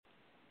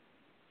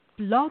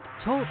Blog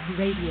Talk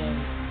Radio.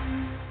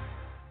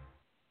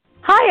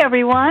 Hi,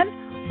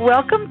 everyone.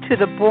 Welcome to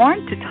the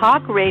Born to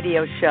Talk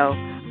radio show.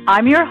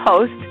 I'm your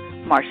host,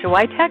 Marsha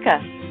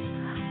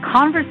Waiteka.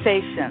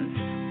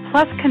 Conversations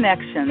plus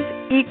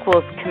connections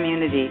equals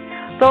community.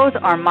 Those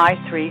are my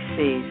 3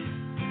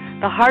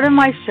 C's. The heart of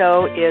my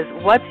show is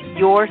what's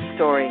your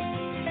story?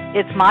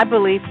 It's my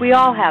belief we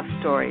all have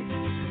stories.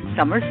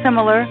 Some are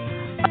similar,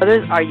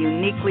 others are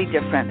uniquely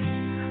different.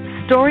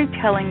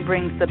 Storytelling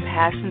brings the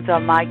passions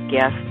of my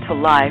guests to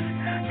life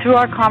through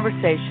our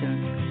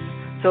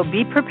conversations. So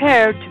be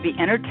prepared to be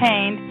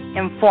entertained,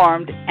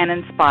 informed, and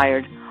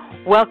inspired.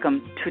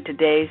 Welcome to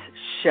today's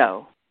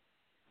show.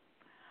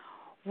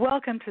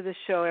 Welcome to the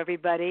show,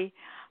 everybody.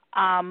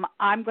 I'm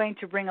going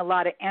to bring a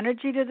lot of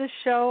energy to the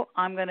show.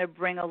 I'm going to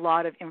bring a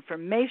lot of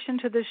information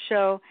to the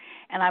show,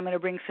 and I'm going to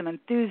bring some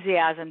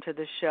enthusiasm to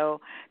the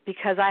show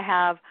because I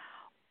have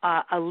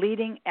a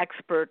leading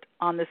expert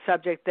on the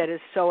subject that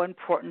is so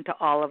important to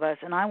all of us,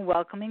 and I'm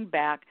welcoming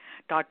back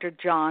Dr.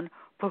 John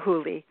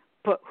Pahuli.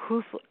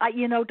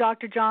 You know,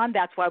 Dr. John,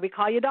 that's why we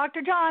call you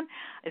Dr. John.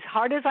 As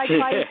hard as I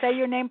try to say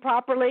your name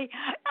properly,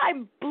 I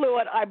blow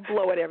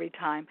it every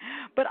time.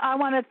 But I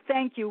want to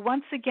thank you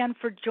once again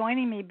for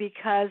joining me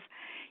because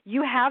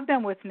you have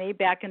been with me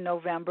back in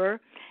November,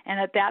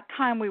 and at that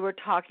time we were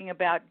talking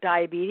about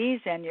diabetes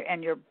and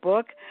your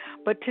book.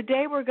 But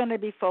today we're going to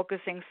be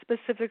focusing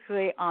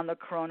specifically on the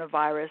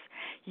coronavirus.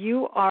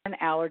 You are an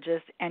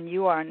allergist and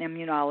you are an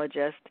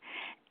immunologist,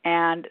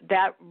 and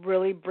that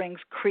really brings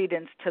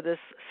credence to this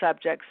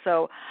subject.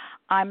 So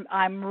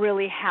I'm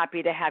really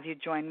happy to have you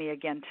join me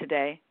again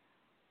today.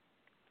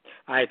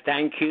 I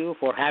thank you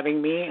for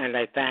having me, and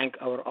I thank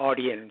our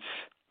audience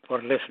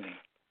for listening.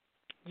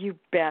 You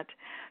bet.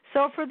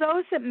 So for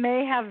those that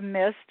may have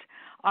missed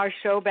our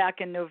show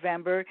back in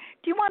November,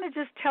 do you want to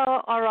just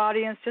tell our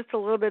audience just a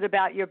little bit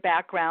about your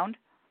background?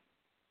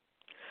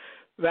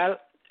 Well,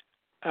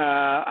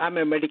 I'm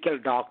a medical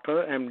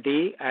doctor,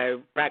 MD.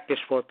 I've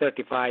practiced for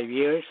 35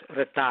 years,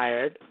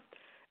 retired.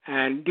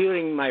 And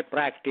during my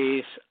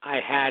practice, I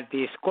had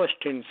these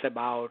questions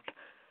about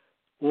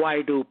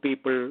why do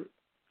people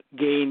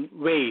gain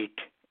weight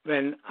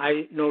when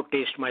I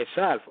noticed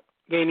myself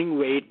gaining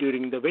weight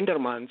during the winter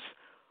months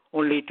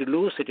only to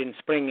lose it in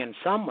spring and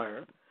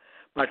summer.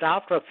 But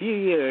after a few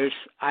years,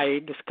 I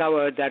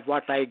discovered that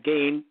what I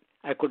gained,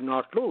 I could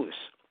not lose.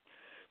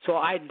 So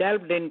I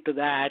delved into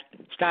that,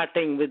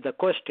 starting with the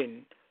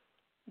question,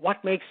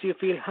 what makes you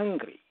feel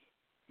hungry?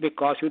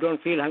 Because you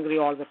don't feel hungry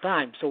all the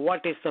time. So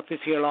what is the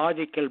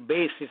physiological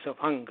basis of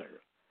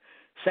hunger?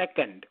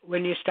 Second,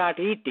 when you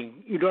start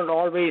eating, you don't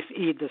always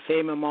eat the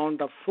same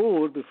amount of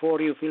food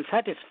before you feel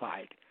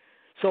satisfied.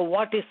 So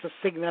what is the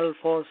signal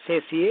for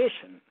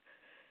satiation?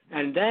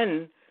 And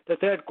then the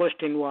third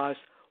question was,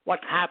 what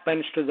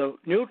happens to the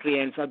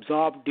nutrients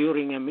absorbed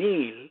during a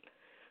meal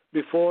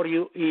before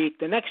you eat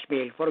the next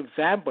meal? For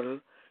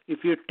example, if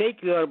you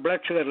take your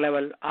blood sugar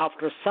level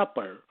after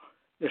supper,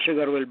 the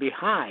sugar will be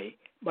high,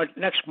 but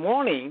next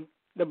morning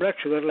the blood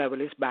sugar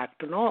level is back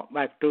to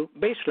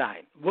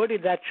baseline. Where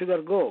did that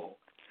sugar go?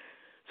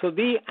 So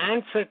the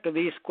answer to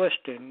these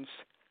questions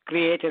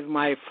created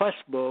my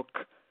first book,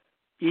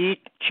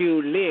 Eat,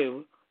 Chew,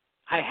 Live.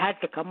 I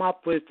had to come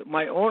up with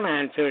my own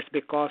answers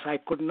because I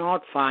could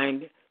not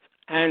find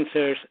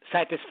answers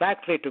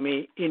satisfactory to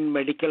me in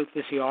medical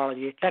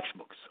physiology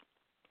textbooks.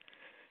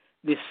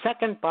 The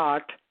second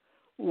part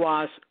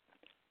was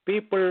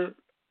people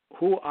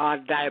who are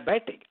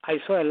diabetic. I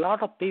saw a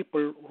lot of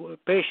people,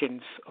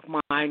 patients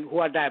of mine who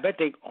are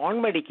diabetic on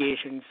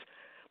medications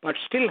but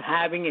still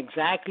having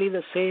exactly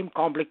the same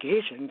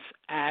complications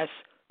as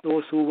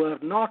those who were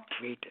not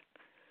treated.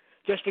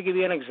 Just to give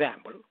you an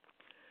example,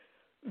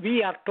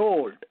 we are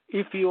told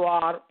if you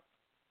are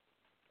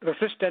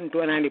resistant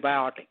to an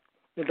antibiotic,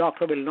 the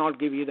doctor will not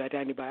give you that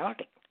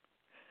antibiotic.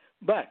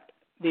 But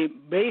the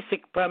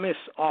basic premise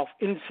of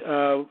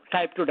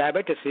type 2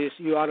 diabetes is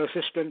you are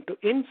resistant to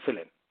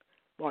insulin.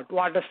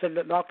 What does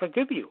the doctor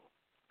give you?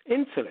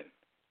 Insulin.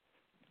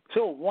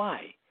 So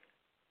why?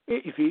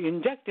 If you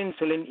inject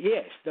insulin,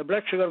 yes, the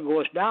blood sugar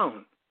goes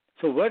down.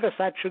 So where does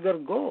that sugar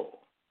go?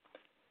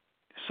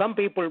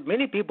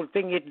 Many people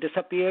think it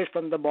disappears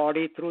from the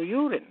body through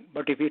urine.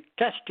 But if you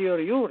test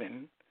your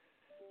urine,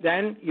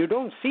 then you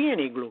don't see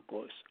any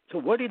glucose. So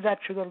where did that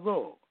sugar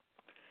go?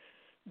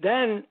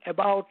 Then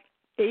about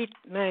 8-9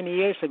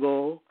 years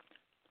ago,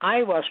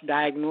 I was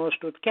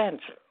diagnosed with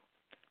cancer.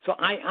 So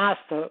I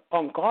asked the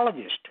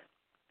oncologist,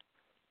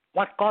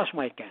 what caused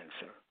my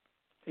cancer?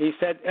 He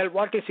said, well,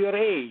 what is your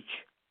age?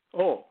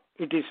 Oh,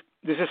 this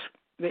is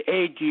the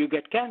age you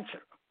get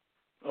cancer.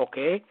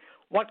 Okay,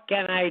 what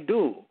can I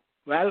do?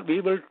 Well, we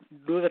will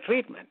do the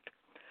treatment.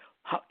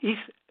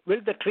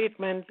 Will the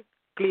treatment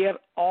clear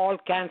all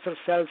cancer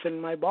cells in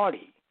my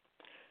body?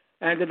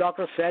 And the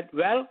doctor said,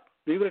 well,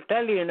 we will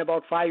tell you in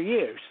about 5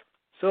 years.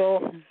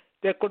 So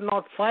they could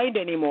not find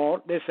any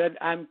more. They said,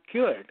 I'm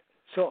cured.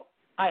 So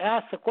I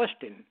asked the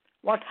question,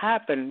 what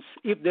happens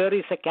if there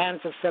is a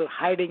cancer cell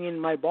hiding in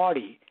my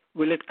body?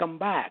 Will it come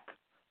back?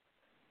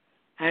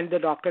 And the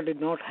doctor did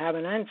not have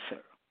an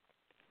answer.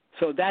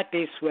 So that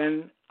is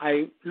when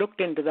I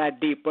looked into that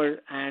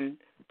deeper and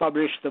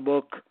published the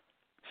book,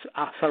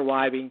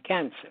 Surviving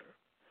Cancer.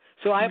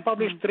 So I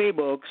published 3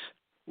 books,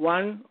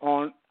 one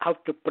on how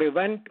to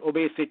prevent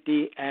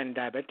obesity and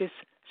diabetes,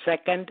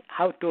 second,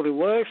 how to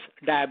reverse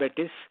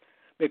diabetes,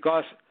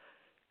 because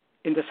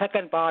in the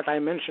second part I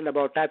mentioned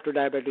about type 2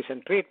 diabetes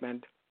and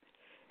treatment,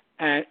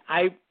 and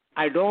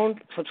I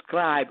don't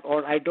subscribe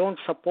or I don't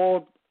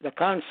support the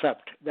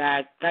concept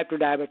that type 2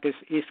 diabetes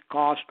is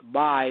caused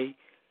by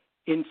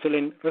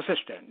insulin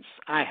resistance.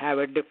 I have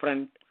a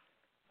different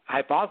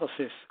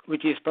hypothesis,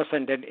 which is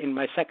presented in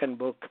my second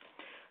book,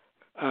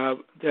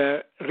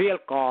 The Real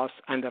Cause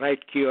and the Right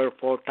Cure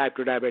for Type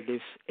 2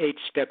 Diabetes, 8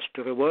 Steps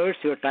to Reverse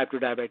Your Type 2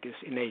 Diabetes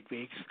in 8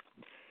 Weeks.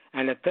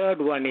 And the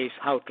third one is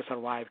How to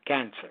Survive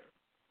Cancer.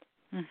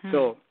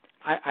 So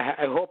I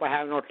hope I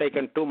have not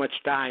taken too much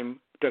time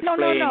to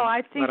explain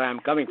where I'm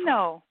coming from.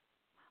 No.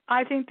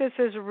 I think this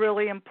is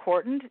really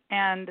important,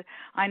 and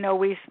I know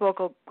we spoke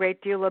a great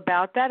deal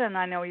about that, and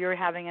I know you're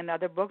having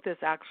another book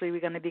that's actually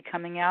going to be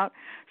coming out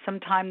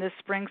sometime this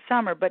spring,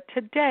 summer. But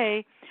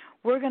today,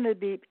 we're going to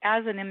be,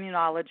 as an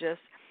immunologist,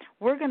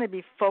 we're going to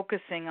be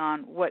focusing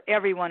on what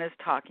everyone is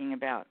talking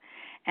about.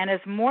 And as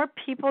more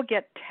people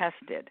get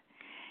tested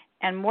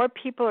and more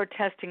people are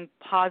testing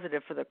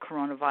positive for the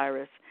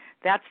coronavirus,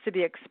 that's to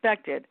be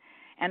expected,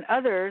 and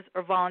others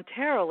are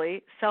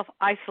voluntarily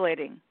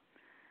self-isolating.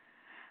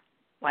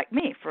 Like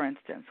me, for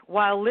instance.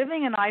 While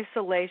living in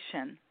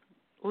isolation,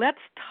 let's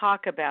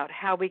talk about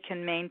how we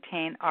can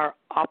maintain our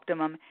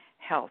optimum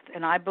health.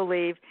 And I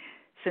believe,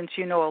 since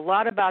you know a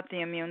lot about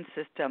the immune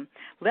system,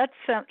 let's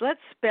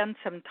spend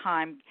some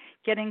time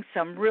getting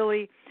some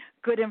really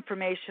good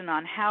information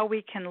on how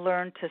we can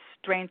learn to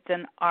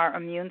strengthen our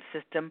immune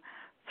system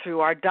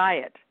through our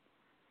diet.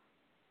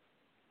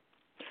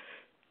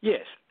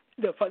 Yes.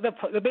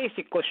 The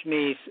basic question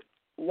is,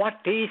 what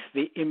is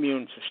the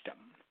immune system?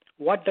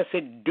 What does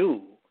it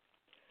do?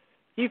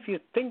 If you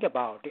think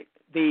about it,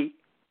 the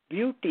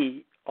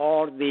beauty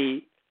or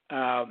the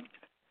how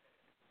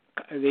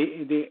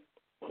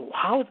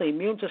the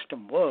immune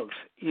system works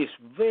is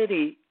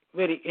very,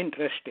 very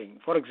interesting.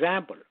 For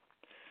example,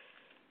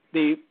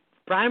 the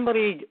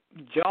primary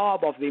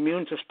job of the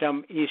immune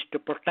system is to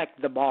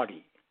protect the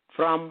body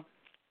from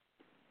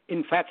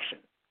infection,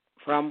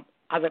 from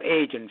other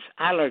agents,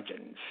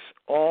 allergens,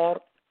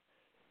 or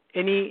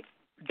any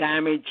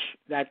damage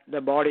that the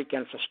body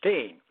can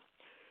sustain.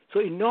 So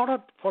in order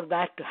for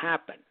that to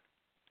happen,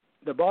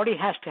 the body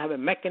has to have a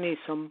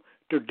mechanism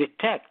to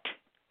detect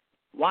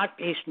what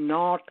is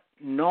not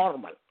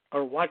normal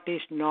or what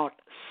is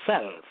not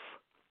self.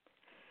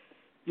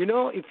 You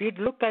know, if you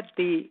look at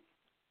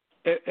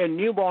a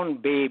newborn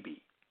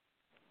baby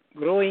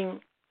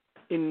growing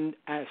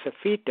as a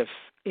fetus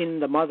in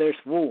the mother's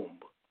womb,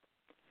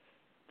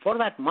 for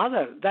that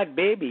mother, that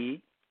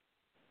baby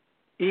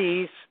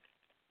is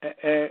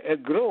a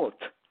growth,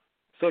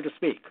 so to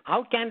speak.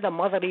 How can the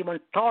mother even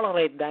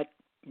tolerate that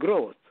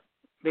growth?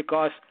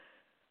 Because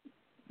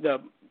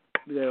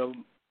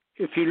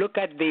if you look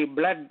at the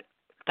blood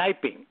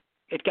typing,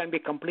 it can be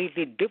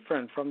completely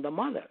different from the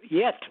mother.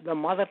 Yet the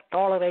mother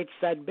tolerates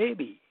that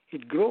baby.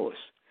 It grows.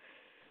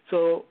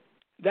 So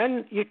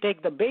then you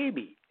take the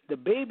baby. The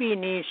baby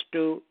needs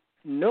to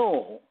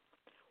know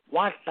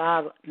what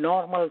are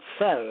normal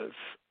cells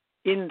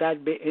in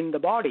the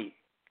body.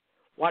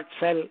 What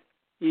cell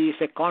is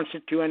a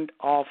constituent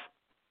of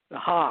the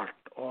heart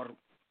or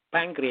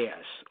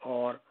pancreas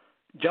or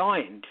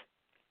joint,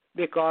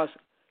 because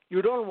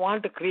you don't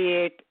want to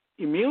create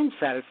immune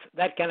cells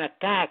that can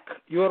attack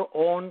your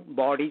own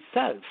body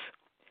cells.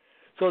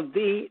 So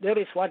there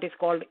is what is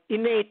called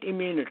innate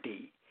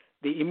immunity.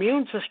 The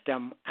immune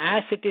system,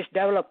 as it is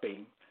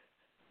developing,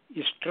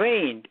 is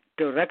trained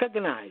to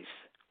recognize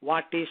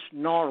what is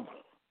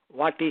normal,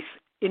 what is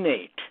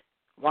innate,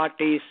 what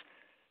the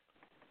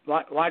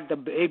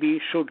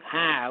baby should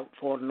have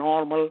for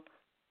normal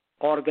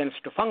organs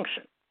to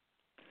function.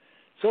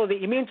 So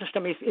the immune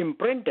system is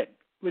imprinted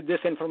with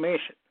this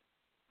information.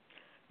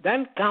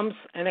 Then comes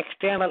an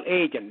external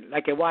agent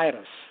like a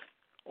virus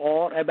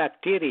or a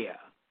bacteria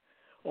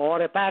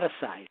or a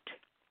parasite.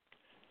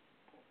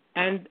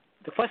 And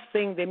the first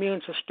thing the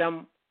immune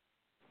system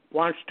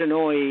wants to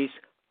know is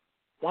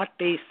what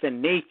is the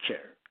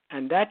nature.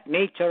 And that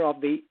nature of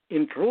the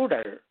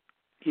intruder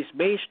is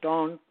based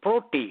on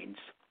proteins.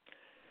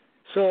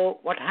 So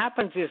what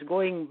happens is,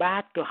 going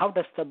back to how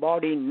does the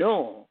body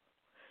know,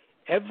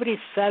 every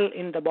cell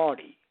in the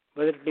body,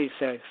 whether it is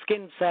a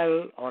skin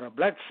cell or a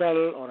blood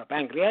cell or a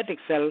pancreatic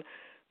cell,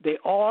 they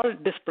all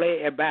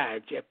display a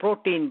badge, a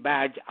protein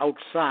badge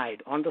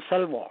outside on the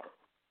cell wall.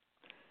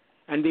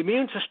 And the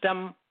immune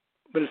system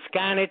will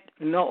scan it,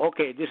 know,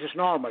 okay, this is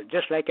normal,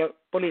 just like a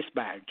police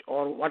badge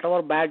or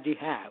whatever badge you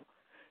have.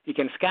 You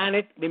can scan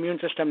it, the immune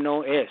system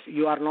knows, yes,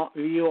 you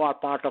are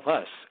part of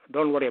us.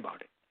 Don't worry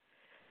about it.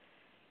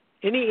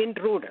 Any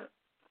intruder,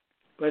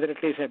 whether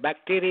it is a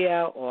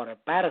bacteria or a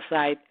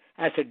parasite,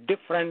 has a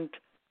different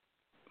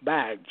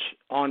badge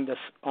on the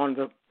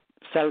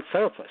cell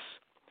surface.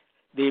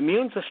 the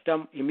immune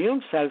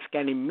cells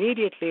can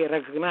immediately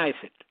recognize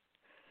it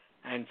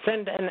and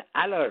send an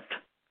alert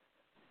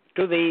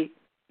to the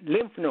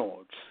lymph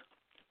nodes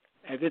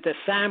with a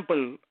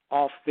sample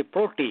of the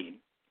protein,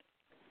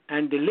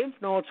 and the lymph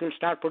nodes will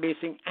start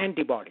producing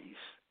antibodies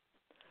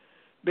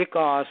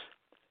because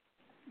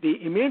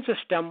the immune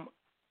system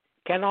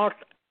cannot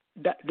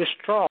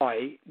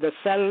destroy the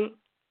cell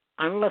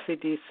unless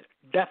it is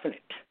definite,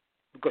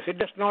 because it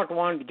does not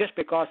want, just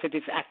because it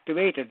is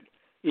activated,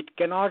 it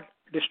cannot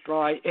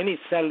destroy any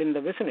cell in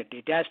the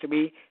vicinity. It has to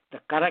be the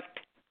correct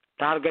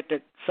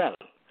targeted cell.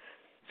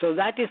 So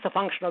that is the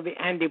function of the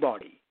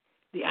antibody.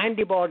 The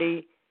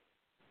antibody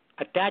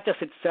attaches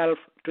itself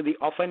to the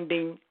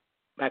offending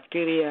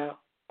bacteria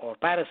or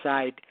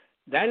parasite,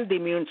 then the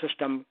immune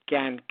system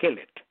can kill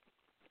it.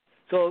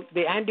 So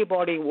the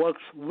antibody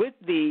works with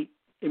the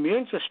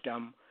immune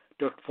system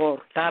for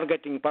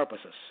targeting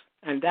purposes,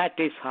 and that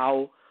is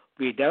how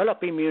we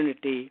develop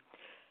immunity.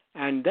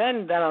 And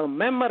then there are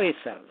memory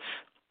cells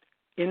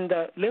in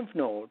the lymph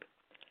node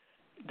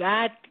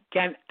that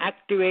can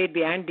activate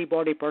the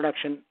antibody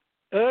production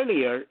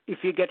earlier if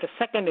you get a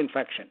second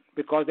infection,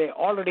 because they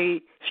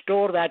already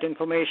store that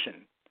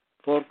information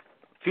for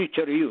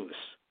future use.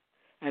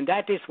 And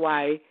that is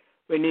why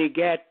when you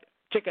get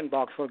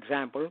chickenpox, for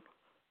example,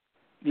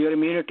 your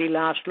immunity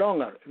lasts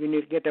longer. When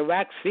you get a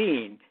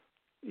vaccine,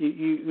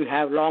 you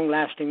have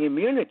long-lasting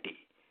immunity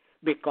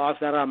because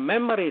there are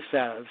memory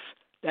cells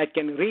that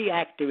can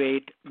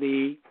reactivate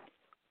the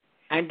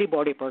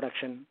antibody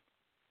production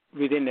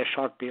within a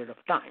short period of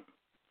time.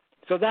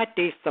 So that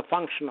is the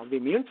function of the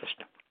immune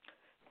system.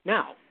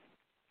 Now,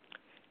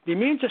 the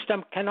immune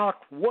system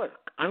cannot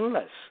work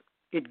unless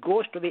it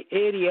goes to the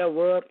area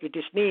where it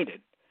is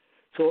needed.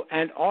 So,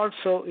 and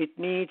also it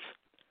needs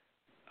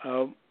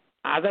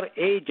other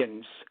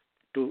agents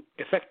to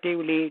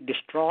effectively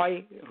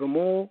destroy,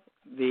 remove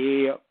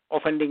the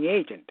offending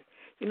agent.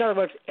 In other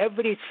words,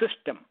 every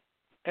system,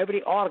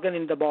 every organ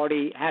in the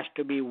body has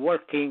to be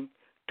working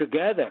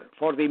together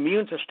for the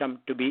immune system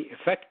to be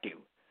effective.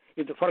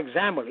 For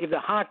example, if the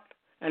heart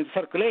and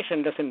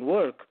circulation doesn't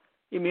work,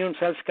 immune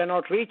cells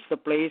cannot reach the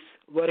place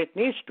where it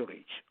needs to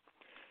reach.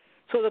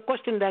 So the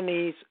question then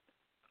is,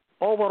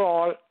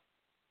 overall,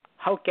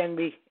 how can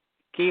we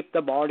keep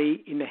the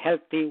body in a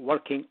healthy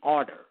working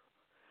order?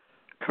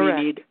 Correct.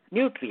 We need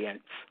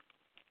nutrients.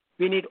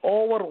 We need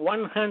over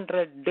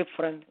 100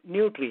 different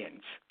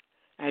nutrients,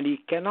 and you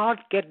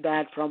cannot get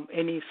that from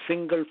any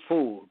single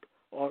food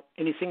or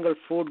any single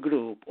food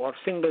group or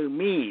single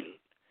meal.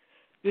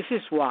 This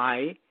is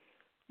why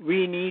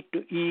we need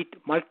to eat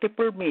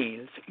multiple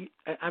meals.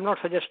 I'm not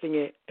suggesting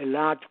a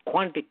large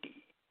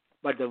quantity,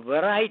 but the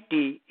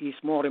variety is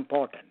more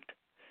important.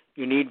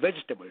 You need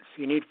vegetables,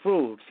 you need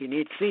fruits, you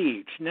need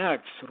seeds,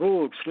 nuts,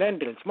 roots,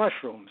 lentils,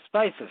 mushrooms,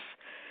 spices.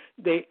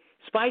 The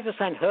spices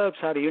and herbs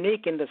are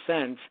unique in the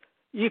sense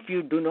if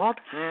you do not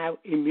have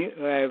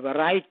a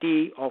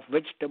variety of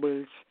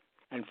vegetables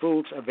and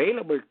fruits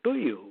available to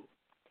you,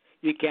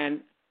 you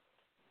can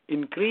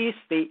increase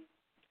the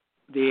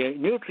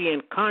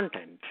nutrient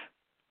content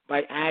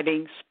by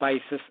adding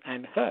spices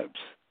and herbs.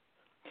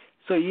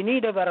 So you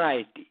need a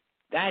variety.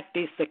 That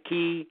is the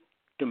key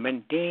to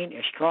maintain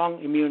a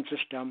strong immune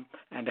system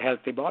and a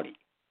healthy body.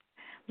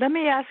 Let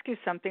me ask you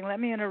something. Let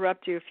me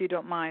interrupt you if you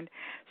don't mind.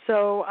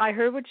 So I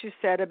heard what you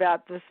said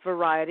about this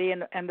variety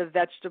and the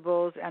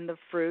vegetables and the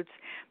fruits,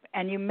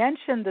 and you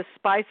mentioned the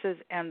spices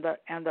and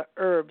the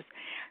herbs.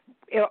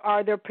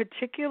 Are there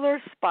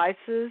particular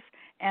spices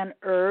and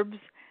herbs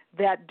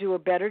that do a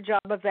better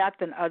job of that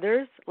than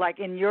others? Like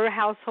in your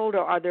household,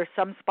 or are there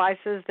some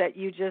spices that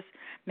you just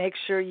make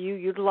sure you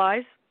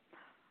utilize?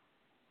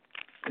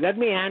 Let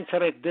me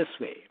answer it this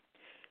way.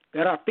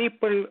 There are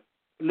people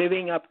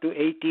living up to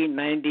 80,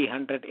 90,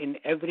 100 in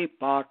every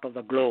part of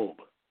the globe.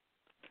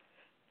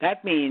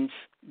 That means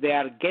they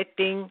are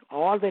getting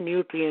all the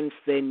nutrients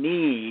they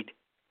need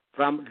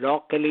from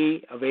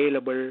locally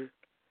available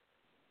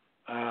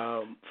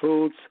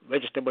fruits,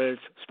 vegetables,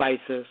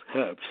 spices,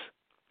 herbs.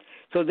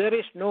 So there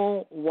is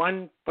no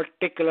one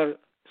particular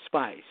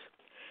spice.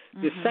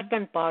 Mm-hmm. The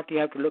second part you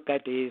have to look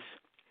at is,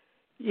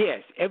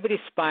 yes, every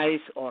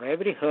spice or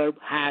every herb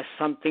has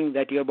something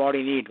that your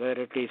body needs,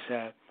 whether it is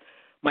a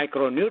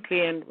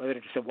micronutrient, whether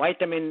it's a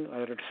vitamin,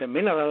 whether it's a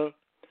mineral.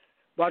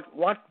 But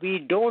what we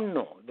don't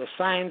know, the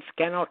science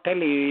cannot tell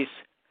you, is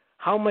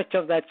how much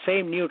of that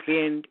same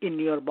nutrient in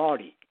your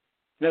body.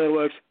 In other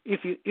words,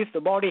 if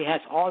the body has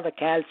all the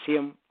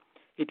calcium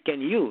it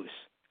can use,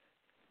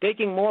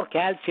 taking more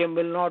calcium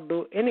will not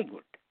do any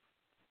good.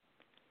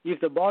 If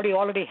the body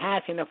already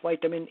has enough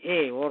vitamin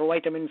A or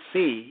vitamin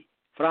C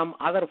from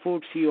other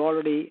foods you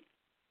already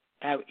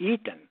have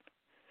eaten,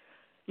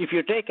 if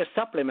you take a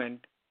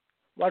supplement,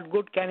 what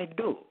good can it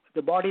do?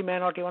 The body may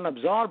not even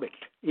absorb it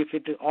if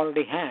it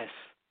already has.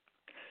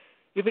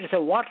 If it is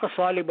a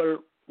water-soluble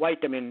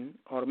vitamin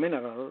or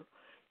mineral,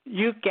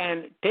 you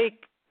can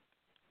take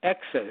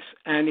excess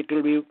and it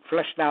will be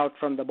flushed out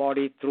from the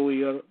body through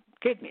your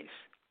kidneys.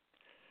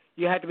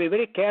 You have to be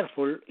very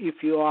careful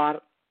if you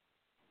are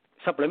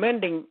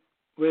supplementing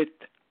with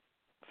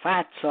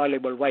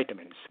fat-soluble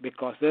vitamins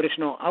because there is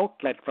no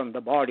outlet from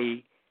the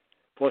body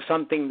for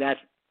something that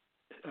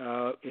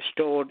is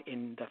stored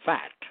in the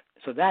fat.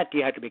 So that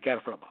you have to be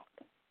careful about.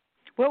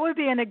 What would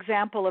be an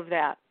example of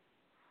that?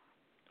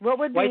 What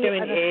would be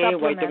vitamin A,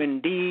 supplement? vitamin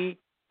D.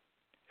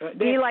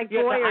 D like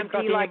boy or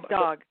D like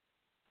dog?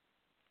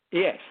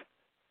 Yes.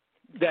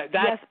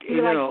 Yes,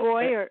 D like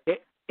boy or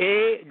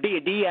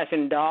D as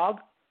in dog,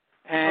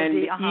 and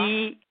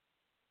E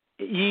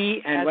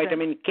and as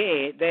vitamin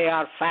K, they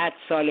are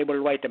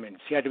fat-soluble vitamins.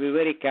 You have to be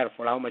very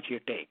careful how much you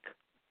take.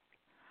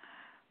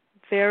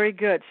 Very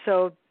good.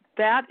 So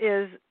that's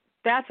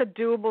a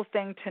doable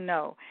thing to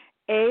know.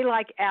 A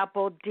like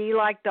apple, D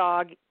like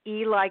dog,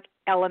 E like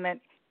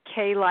element,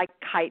 K like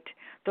kite.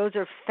 Those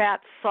are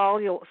fat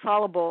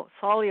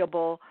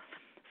soluble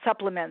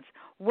supplements.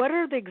 What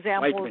are the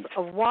examples Vitamins.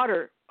 of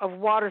water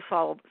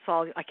soluble?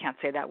 I can't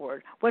say that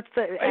word. What's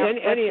the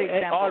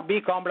example? All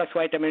B complex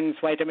vitamins,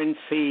 vitamin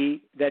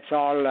C. That's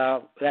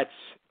all. That's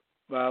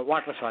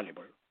water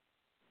soluble.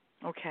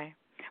 Okay.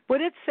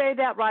 Would it say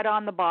that right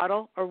on the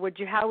bottle, or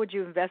how would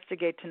you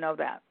investigate to know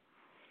that?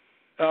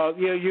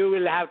 You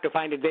will have to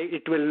find it.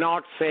 It will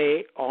not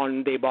say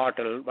on the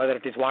bottle whether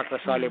it is water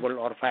soluble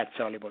or fat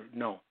soluble.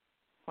 No.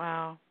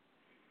 Wow.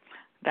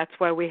 That's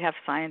why we have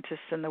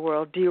scientists in the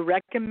world. Do you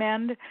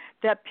recommend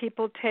that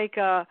people take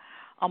a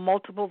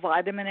multiple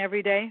vitamin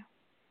every day?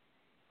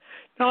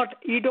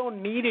 You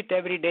don't need it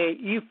every day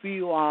if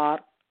you are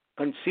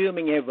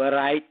consuming a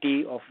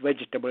variety of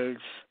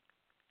vegetables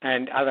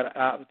and other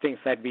things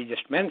that we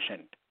just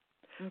mentioned.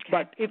 Okay.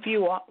 But if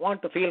you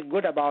want to feel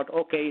good about,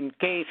 in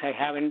case I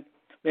haven't,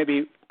 maybe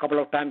a couple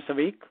of times a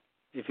week,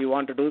 if you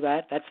want to do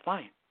that, that's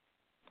fine.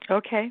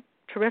 Okay,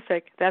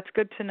 terrific. That's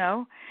good to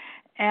know.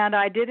 And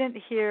I didn't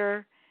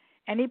hear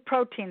any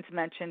proteins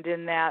mentioned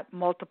in that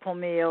multiple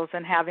meals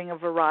and having a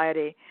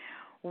variety.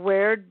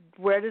 Where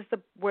does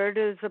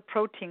the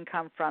protein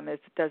come from?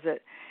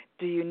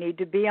 Do you need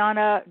to be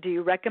do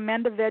you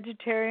recommend a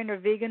vegetarian or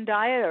vegan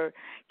diet, or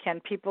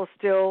can people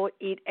still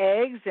eat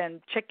eggs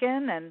and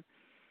chicken, and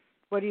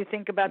what do you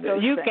think about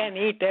those You things? can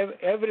eat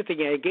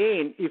everything.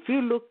 Again, if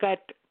you look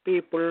at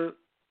people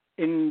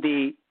in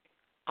the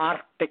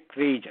Arctic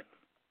region,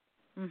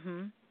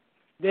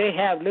 they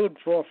have lived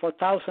for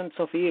thousands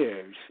of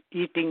years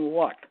eating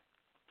what?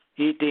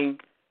 Eating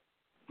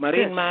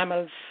marine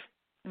mammals,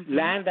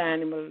 land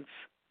animals,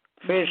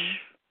 fish,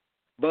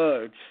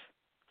 birds,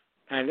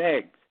 and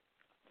eggs.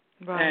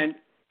 Right. And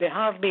they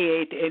hardly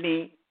ate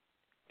any,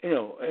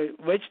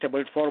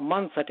 vegetables for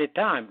months at a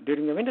time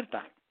during the winter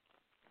time.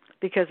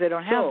 Because they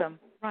don't have them.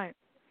 Right.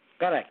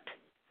 Correct.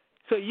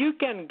 So you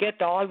can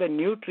get all the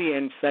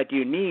nutrients that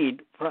you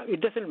need.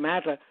 It doesn't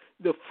matter.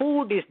 The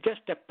food is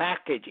just a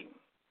packaging.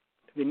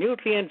 The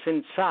nutrients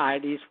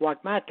inside is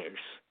what matters.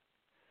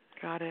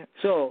 Got it.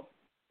 So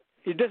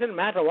it doesn't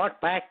matter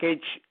what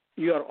package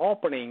you are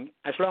opening,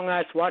 as long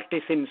as what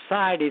is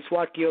inside is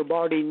what your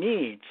body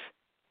needs.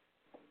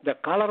 The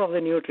color of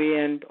the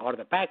nutrient or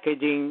the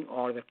packaging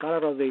or the color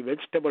of the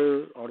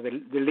vegetable or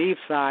the leaf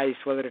size,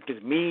 whether it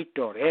is meat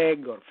or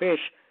egg or fish,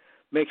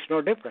 makes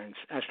no difference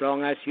as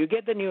long as you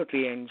get the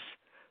nutrients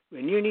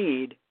when you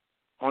need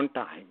on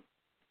time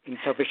in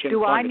sufficient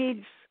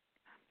quantities.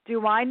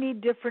 Do I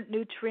need different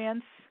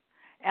nutrients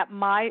at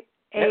my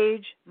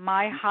age,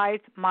 my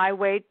height, my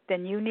weight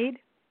than you need?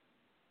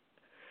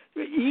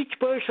 Each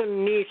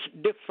person needs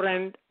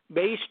different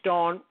based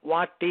on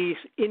what is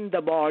in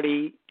the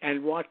body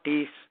and what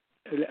is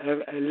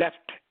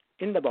left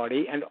in the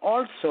body, and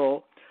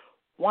also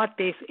what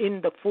is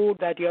in the food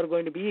that you are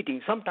going to be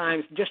eating.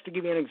 Sometimes, just to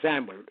give you an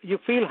example, you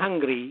feel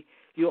hungry,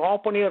 you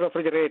open your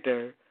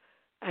refrigerator,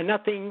 and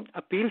nothing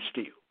appeals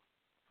to you.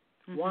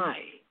 Why?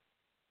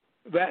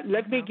 Well,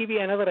 let me give you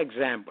another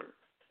example,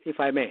 if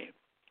I may.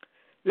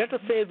 Let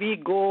us say we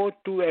go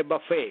to a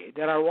buffet.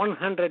 There are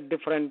 100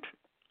 different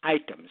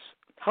items.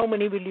 How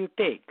many will you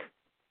take?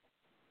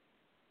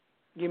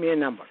 Give me a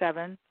number.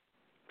 7.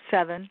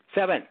 7.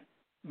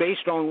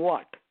 Based on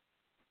what?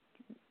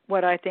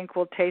 What I think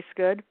will taste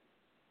good.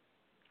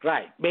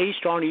 Right.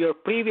 Based on your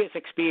previous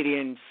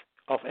experience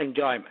of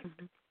enjoyment.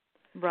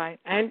 Right.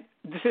 And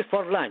this is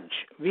for lunch.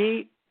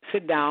 We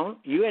sit down,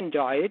 you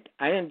enjoy it,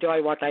 I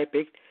enjoy what I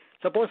picked.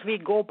 Suppose we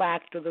go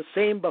back to the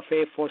same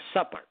buffet for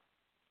supper.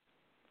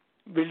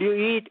 Will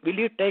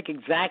you take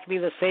exactly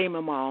the same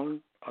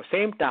amount or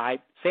same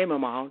type, same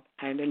amount,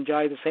 and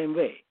enjoy the same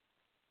way?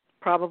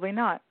 Probably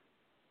not.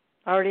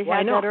 I already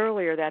had that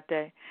earlier that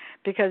day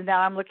because now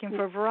I'm looking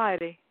for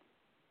variety.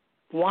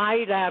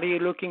 Why are you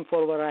looking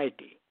for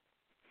variety?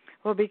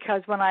 Well,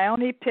 because when I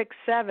only picked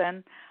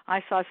 7,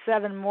 I saw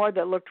 7 more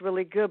that looked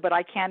really good, but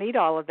I can't eat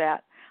all of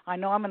that. I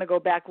know I'm going to go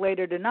back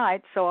later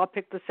tonight, so I'll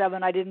pick the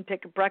 7 I didn't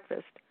pick at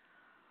breakfast.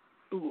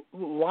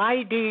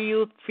 Why do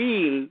you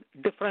feel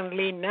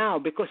differently now?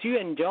 Because you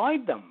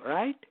enjoyed them,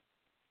 right?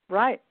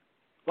 Right.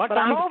 What but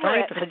I'm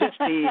trying to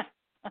suggest is,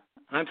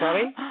 I'm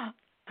sorry?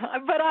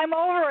 But I'm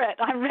over it.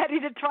 I'm ready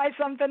to try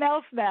something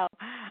else now.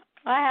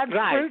 I had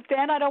fruit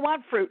then. I don't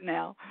want fruit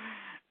now.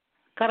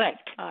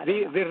 Correct.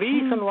 The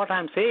reason what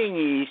I'm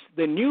saying is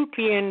the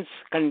nutrients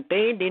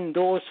contained in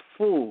those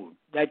food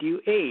that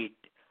you ate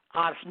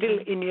are still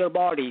in your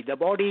body. The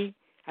body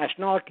has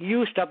not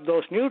used up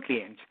those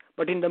nutrients,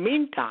 but in the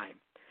meantime,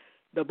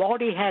 the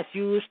body has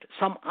used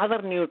some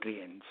other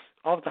nutrients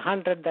of the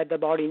 100 that the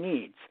body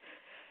needs.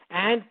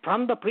 And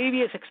from the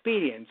previous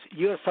experience,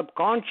 your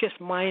subconscious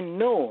mind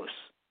knows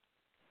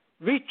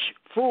which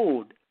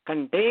food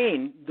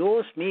contain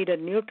those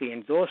needed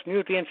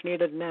nutrients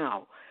needed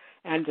now.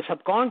 And the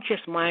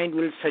subconscious mind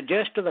will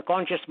suggest to the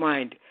conscious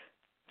mind,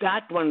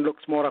 that one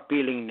looks more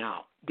appealing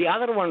now. The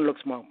other one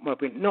looks more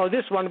appealing. No,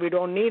 this one we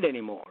don't need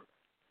anymore.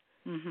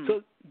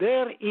 So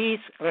there is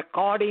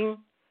recording,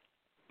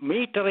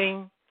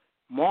 metering,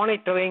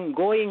 monitoring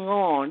going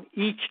on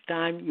each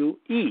time you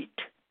eat.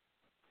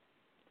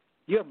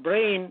 Your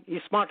brain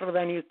is smarter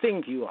than you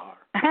think you are.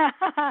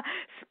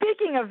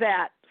 Speaking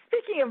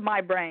of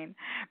my brain,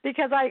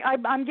 because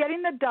I'm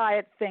getting the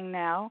diet thing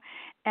now,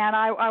 and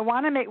I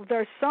want to make,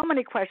 there's so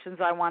many questions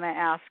I want to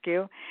ask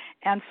you,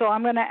 and so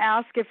I'm going to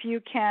ask if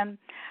you can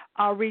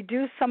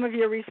reduce some of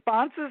your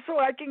responses so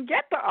I can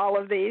get to all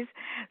of these.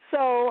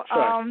 So,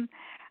 Sure.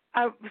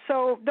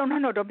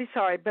 No, don't be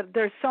sorry, but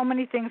there's so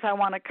many things I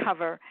want to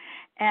cover.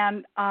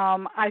 And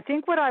I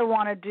think what I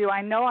want to do,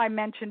 I know I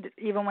mentioned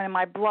even when in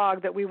my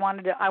blog that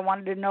I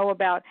wanted to know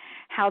about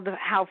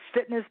how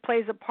fitness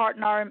plays a part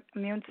in our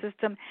immune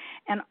system,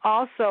 and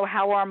also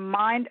how our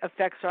mind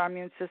affects our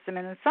immune system.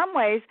 And in some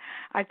ways,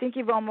 I think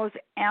you've almost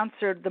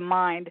answered the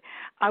mind.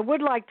 I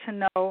would like to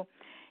know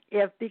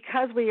if,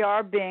 because we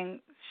are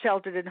being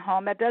sheltered at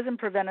home, that doesn't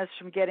prevent us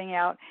from getting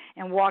out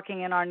and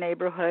walking in our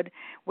neighborhood,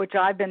 which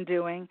I've been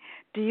doing.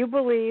 Do you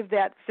believe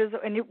that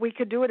and we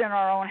could do it in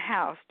our own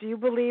house, do you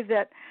believe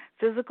that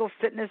physical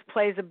fitness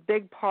plays a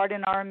big part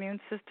in our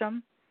immune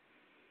system?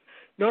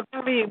 Not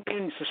only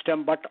immune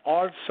system, but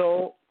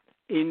also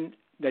in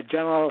the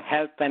general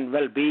health and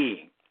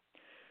well-being.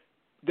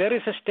 There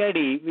is a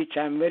study which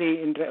I'm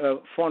very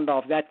fond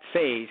of that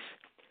says,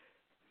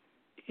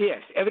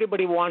 yes,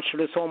 everybody wants to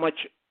do so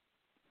much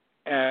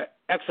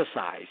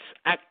exercise,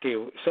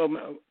 active,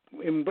 so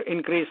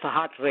increase the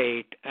heart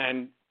rate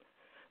and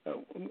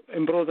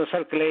improve the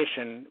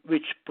circulation,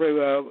 which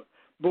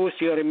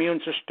boosts your immune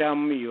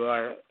system,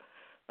 your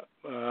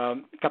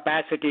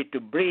capacity to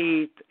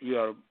breathe,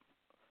 your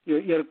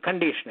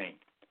conditioning.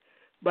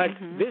 But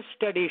this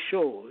study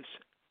shows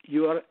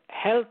your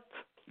health,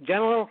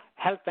 general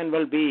health and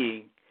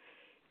well-being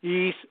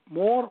is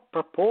more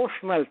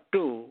proportional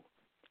to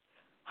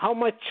how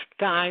much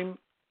time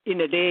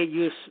in a day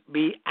you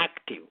be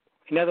active.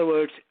 In other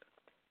words,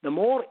 the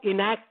more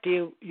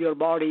inactive your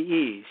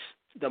body is,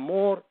 the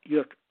more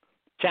your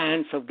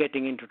chance of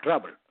getting into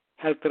trouble,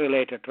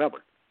 health-related trouble.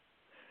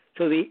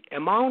 So the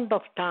amount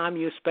of time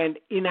you spend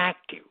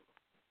inactive,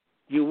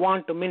 you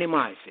want to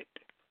minimize it.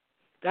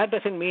 That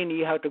doesn't mean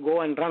you have to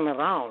go and run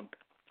around.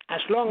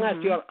 As long as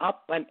you're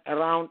up and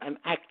around and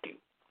active.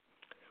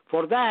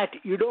 For that,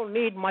 you don't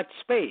need much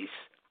space.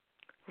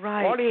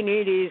 Right. All you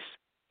need is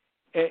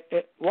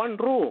one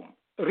room.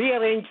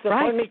 Rearrange the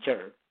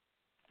furniture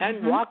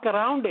and walk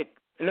around it.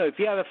 You know, if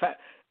you have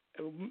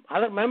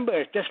other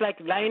members, just like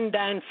line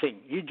dancing,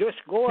 you just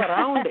go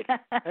around it.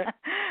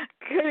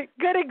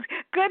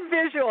 Good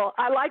visual.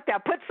 I like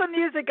that. Put some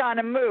music on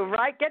and move,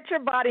 right? Get your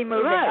body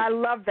moving. Right. I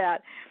love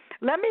that.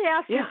 Let me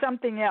ask you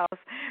something else,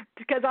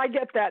 because I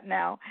get that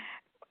now.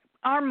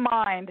 Our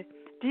mind,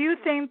 do you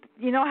think,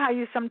 you know how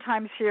you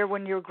sometimes hear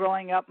when you're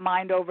growing up,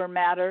 mind over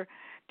matter?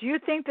 Do you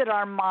think that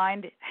our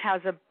mind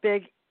has a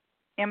big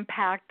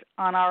impact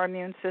on our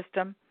immune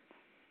system?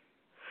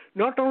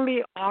 Not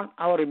only on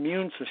our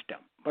immune system,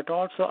 but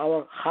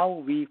also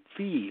how we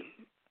feel.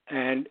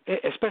 And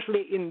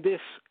especially in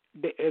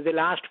the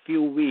last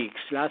few weeks,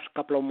 last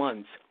couple of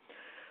months,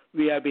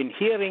 we have been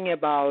hearing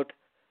about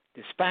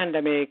this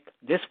pandemic,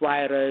 this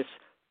virus,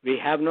 we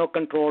have no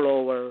control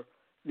over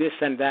this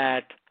and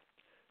that.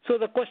 So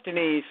the question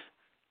is,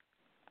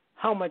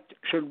 how much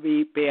should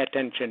we pay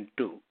attention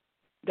to?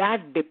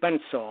 That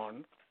depends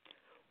on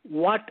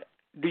what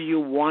do you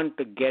want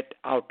to get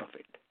out of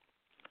it.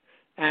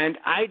 And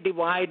I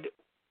divide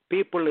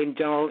people in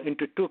general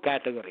into two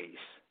categories.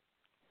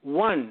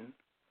 One,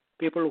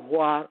 people who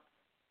are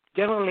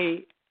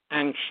generally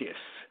anxious.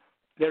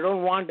 They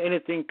don't want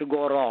anything to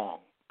go wrong.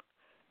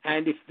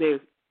 And if they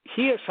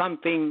hear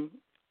something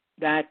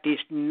that is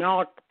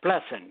not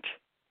pleasant,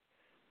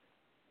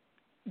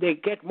 they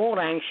get more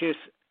anxious,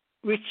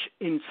 which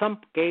in some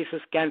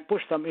cases can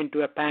push them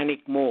into a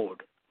panic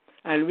mode.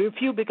 And if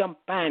you become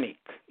panic,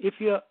 if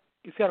you're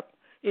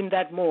in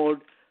that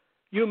mode,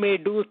 you may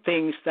do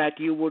things that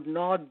you would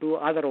not do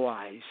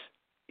otherwise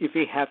if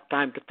you have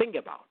time to think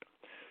about.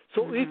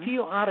 So if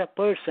you are a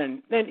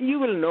person, then you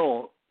will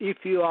know if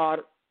you are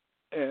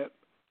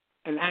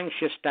an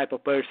anxious type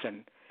of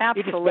person.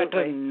 Absolutely. It is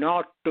better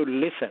not to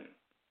listen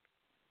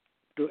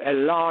to a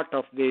lot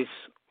of this,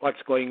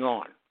 what's going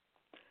on.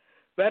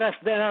 Whereas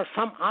there are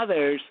some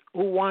others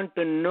who want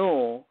to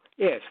know,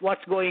 yes,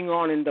 what's going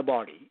on in the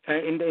body,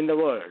 in the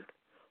world,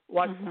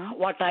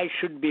 what I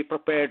should be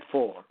prepared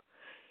for.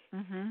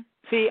 Mhm.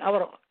 See,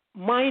 our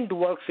mind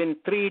works in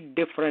three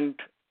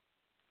different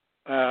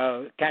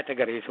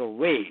categories or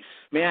ways.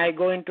 May I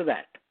go into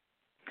that?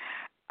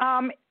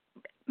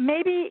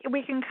 Maybe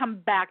we can come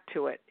back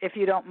to it if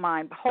you don't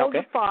mind. Hold Okay.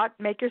 the thought,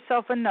 make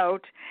yourself a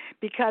note,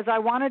 because I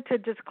wanted to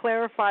just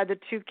clarify the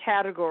two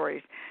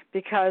categories,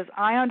 because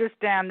I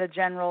understand the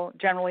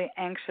generally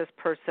anxious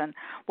person.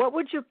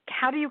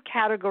 How do you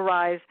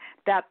categorize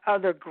that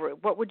other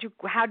group? What would you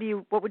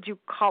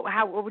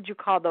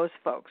call those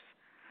folks?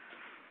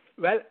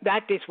 Well,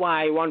 that is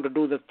why I want to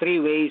do the three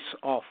ways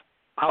of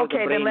how the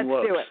brain then let's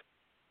works. do it.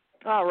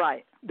 All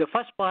right. The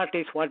first part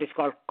is what is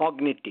called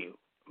cognitive.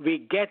 We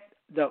get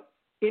the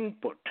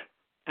input,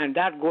 and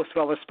that goes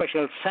through our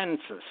special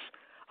senses,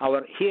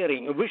 our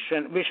hearing,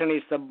 vision. Vision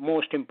is the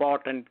most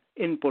important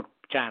input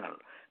channel.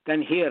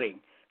 Then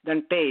hearing,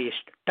 then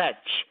taste,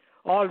 touch.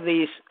 All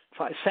these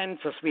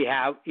senses we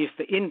have is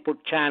the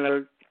input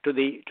channel to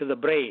the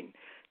brain.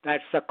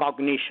 That's the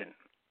cognition.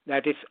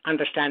 That is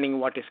understanding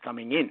what is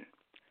coming in.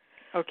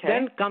 Okay.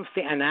 Then comes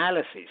the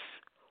analysis.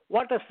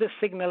 What does this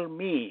signal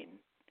mean?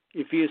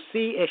 If you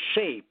see a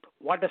shape,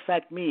 what does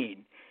that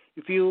mean?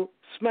 If you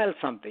smell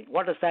something,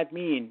 what does that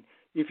mean?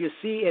 If you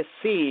see a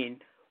scene,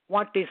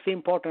 what is the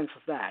importance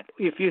of that?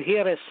 If you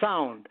hear a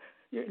sound,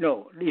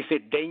 is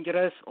it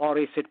dangerous or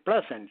is it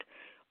pleasant?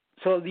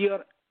 So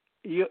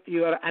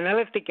your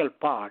analytical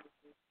part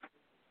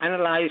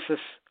analyzes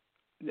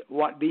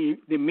what the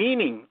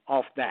meaning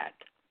of that.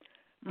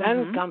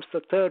 Then comes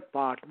the third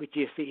part, which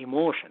is the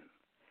emotion.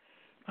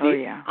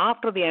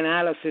 After the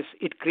analysis,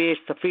 it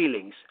creates the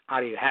feelings.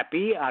 Are you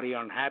happy? Are you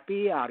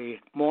unhappy? Are you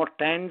more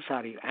tense?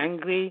 Are you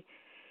angry?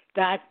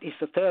 That is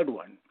the third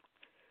one.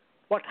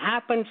 What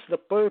happens to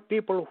the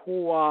people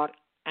who are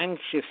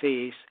anxious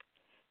is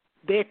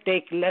they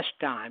take less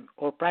time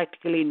or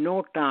practically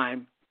no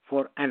time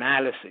for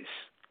analysis.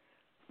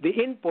 The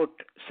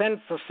input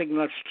sends the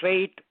signal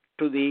straight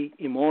to the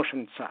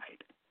emotion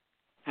side,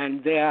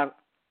 and they are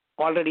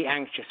already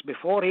anxious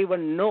before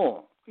even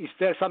know is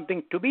there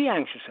something to be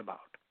anxious about.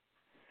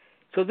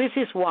 So this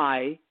is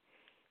why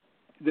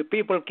the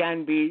people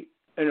can be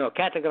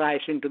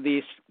categorized into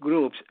these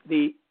groups.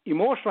 The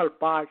emotional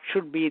part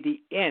should be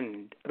the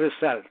end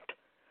result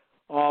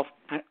of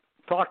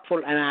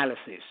thoughtful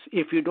analysis.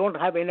 If you don't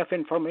have enough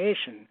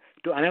information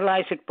to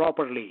analyze it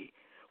properly,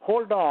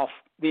 hold off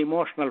the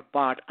emotional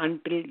part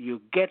until you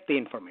get the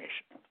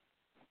information.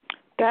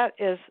 That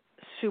is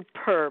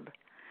superb.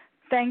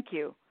 Thank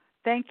you.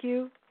 Thank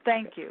you.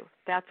 Thank you.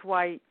 That's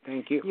why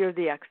you're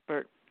the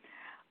expert.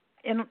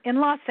 In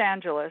Los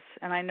Angeles,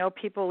 and I know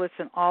people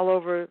listen all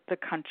over the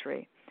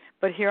country,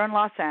 but here in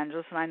Los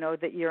Angeles, and I know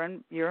that you're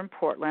in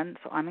Portland,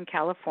 so I'm in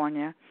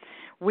California,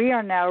 we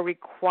are now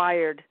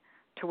required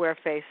to wear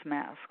face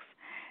masks.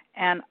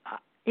 And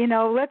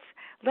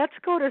let's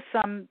go to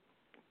some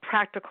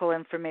practical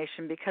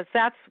information, because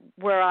that's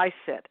where I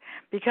sit,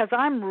 because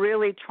I'm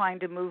really trying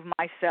to move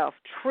myself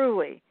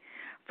truly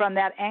from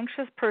that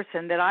anxious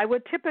person that I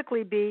would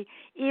typically be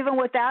even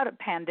without a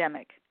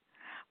pandemic.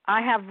 I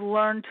have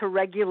learned to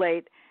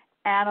regulate,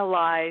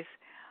 analyze,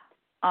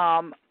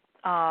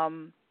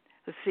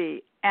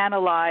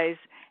 analyze,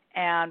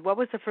 and what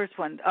was the first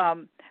one?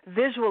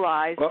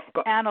 Visualize,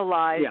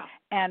 analyze,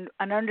 and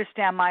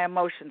understand my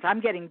emotions. I'm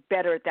getting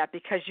better at that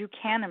because you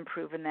can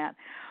improve in that.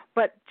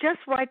 But just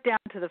right down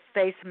to the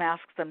face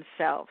masks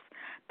themselves,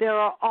 there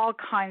are all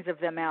kinds of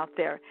them out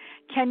there.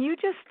 Can you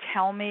just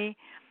tell me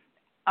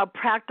a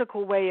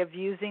practical way of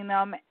using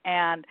them,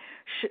 and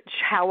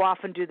how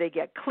often do they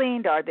get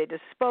cleaned? Are they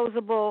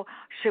disposable?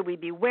 Should we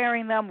be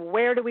wearing them?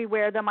 Where do we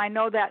wear them? I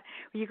know that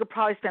you could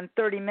probably spend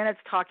 30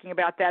 minutes talking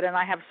about that, and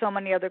I have so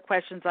many other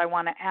questions I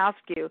want to ask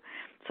you.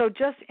 So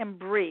just in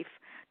brief,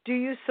 do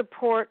you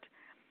support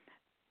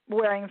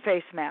wearing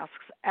face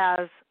masks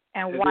and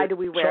why do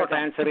we wear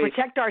them? To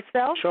protect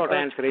ourselves? Short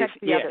answer is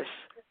yes.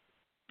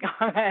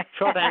 Others?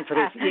 Short answer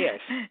is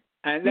yes.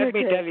 And let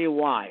me tell you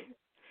why.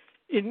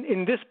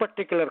 In this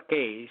particular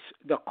case,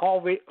 the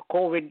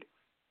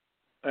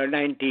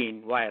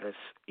COVID-19 virus,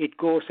 it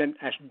goes in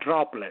as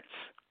droplets.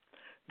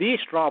 These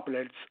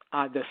droplets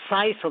are the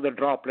size of the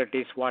droplet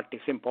is what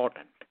is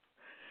important.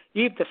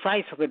 If the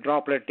size of the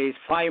droplet is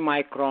 5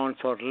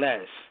 microns or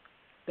less,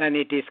 then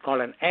it is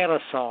called an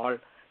aerosol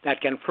that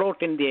can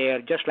float in the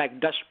air just like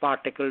dust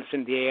particles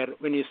in the air.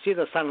 When you see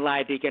the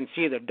sunlight, you can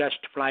see the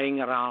dust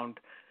flying around,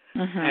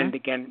 and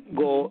it can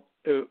go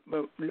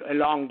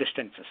long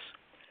distances.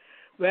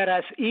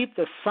 Whereas if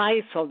the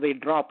size of the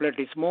droplet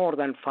is more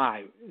than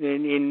 5,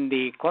 in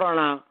the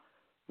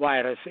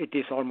coronavirus it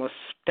is almost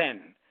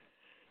 10.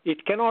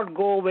 It cannot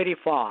go very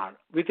far.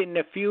 Within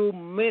a few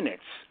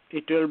minutes,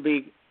 it will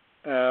be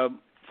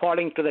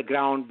falling to the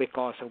ground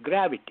because of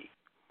gravity.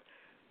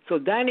 So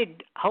then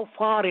how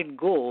far it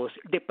goes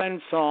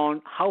depends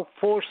on how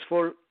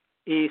forceful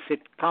is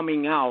it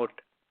coming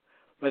out,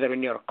 whether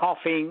when you're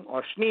coughing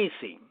or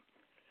sneezing.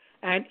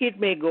 And it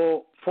may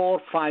go 4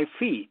 or 5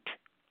 feet.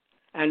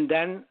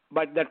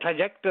 But the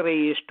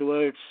trajectory is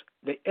towards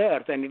the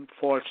earth and it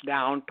falls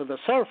down to the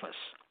surface.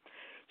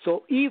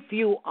 So if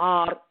you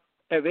are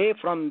away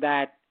from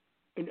that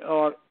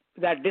or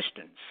that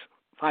distance,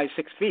 5-6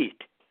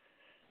 feet,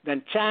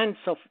 then chance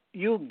of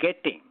you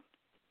getting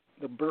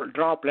the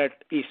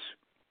droplet is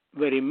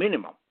very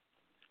minimum,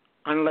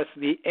 unless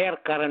the air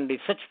current is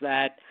such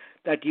that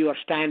you are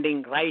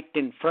standing right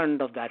in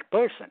front of that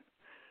person.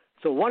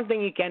 So one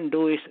thing you can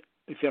do is,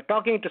 if you're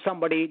talking to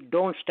somebody,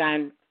 don't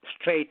stand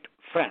straight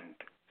front,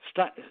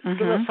 to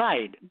the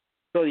side.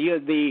 So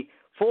the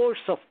force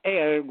of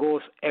air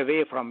goes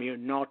away from you,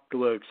 not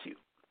towards you.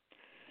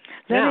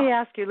 Let me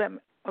ask you.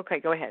 Okay,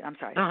 go ahead. I'm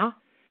sorry.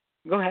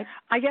 Go ahead.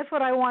 I guess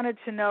what I wanted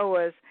to know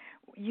was,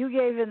 you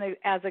gave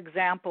as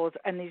examples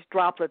and these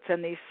droplets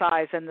and these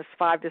size and this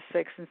 5 to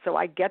 6, and so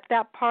I get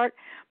that part,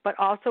 but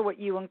also what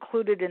you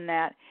included in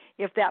that,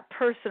 if that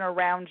person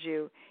around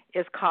you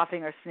is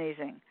coughing or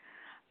sneezing.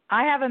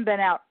 I haven't been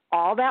out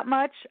all that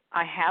much.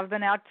 I have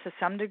been out to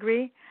some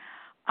degree.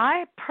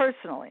 I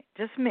personally,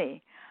 just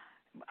me,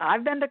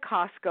 I've been to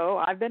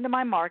Costco, I've been to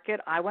my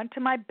market, I went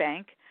to my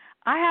bank.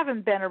 I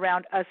haven't been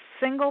around a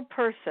single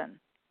person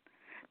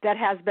that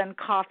has been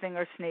coughing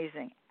or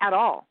sneezing at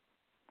all.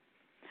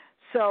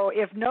 So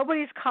if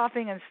nobody's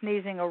coughing and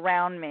sneezing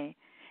around me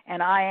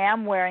and I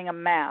am wearing a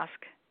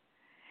mask,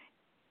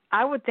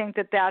 I would think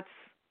that that's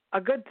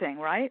a good thing,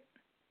 right?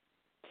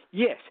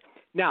 Yes.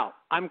 Now,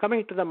 I'm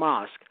coming to the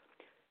mask.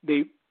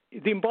 The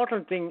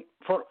important thing,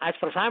 as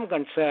far as I'm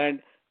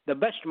concerned, the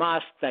best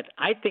mask that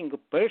I think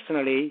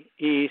personally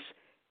is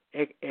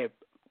a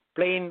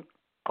plain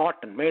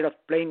cotton, made of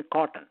plain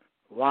cotton.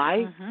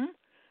 Why?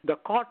 The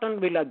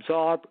cotton will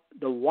absorb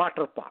the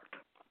water part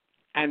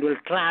and will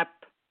trap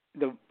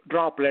the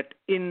droplet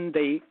in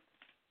the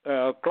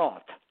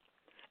cloth.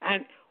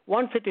 And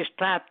once it is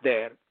trapped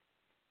there,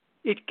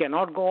 it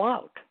cannot go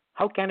out.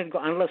 How can it go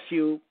unless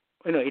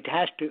it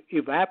has to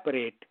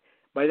evaporate.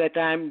 By the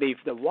time if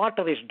the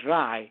water is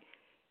dry,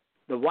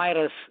 the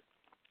virus,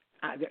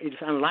 it's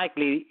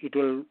unlikely it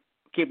will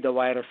keep the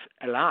virus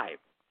alive.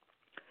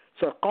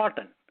 So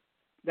cotton,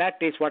 that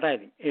is what I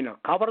think.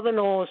 Cover the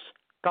nose,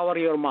 cover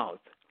your mouth.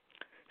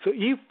 So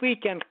if we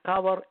can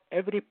cover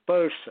every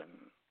person,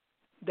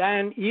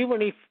 then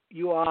even if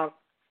you are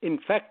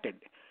infected,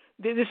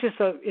 this is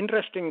the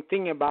interesting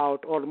thing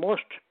about, or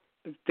most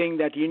thing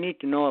that you need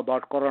to know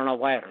about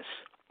coronavirus,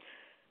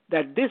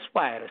 that this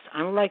virus,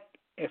 unlike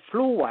a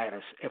flu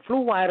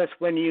virus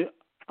when you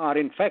are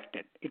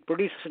infected, it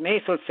produces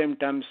nasal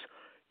symptoms.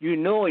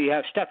 You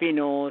have stuffy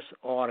nose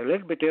or a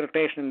little bit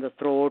irritation in the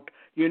throat.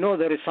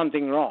 There is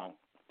something wrong.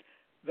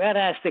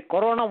 Whereas the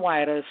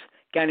coronavirus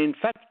can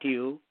infect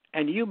you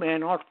and you may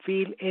not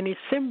feel any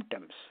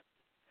symptoms,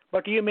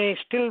 but you may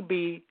still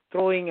be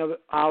throwing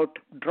out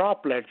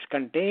droplets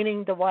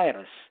containing the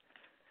virus.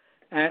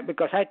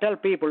 Because I tell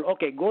people,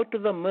 okay, go to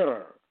the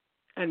mirror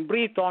and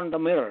breathe on the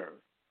mirror,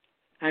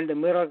 and the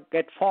mirror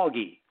gets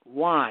foggy.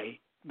 Why?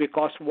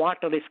 Because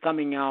water is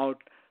coming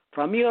out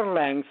from your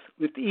lungs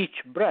with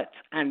each breath,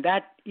 and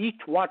that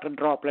each water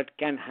droplet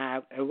can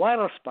have a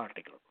virus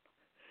particle.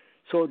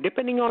 So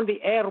depending on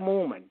the air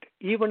movement,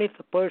 even if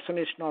the person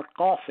is not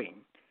coughing,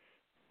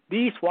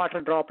 these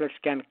water droplets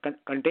can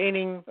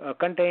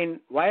contain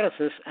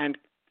viruses and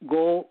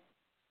go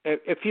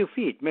a few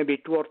feet, maybe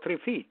 2 or 3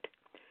 feet.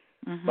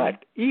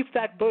 But if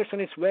that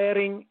person is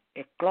wearing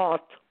a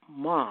cloth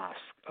mask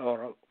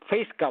or a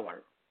face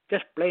cover,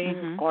 just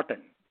plain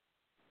cotton,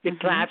 it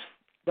traps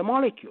the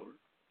molecule.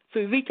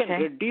 So we can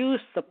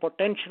reduce the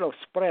potential of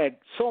spread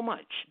so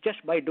much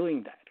just by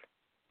doing that.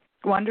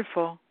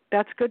 Wonderful.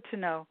 That's good to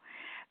know.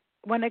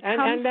 When it comes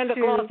and then the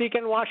cloth, you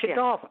can wash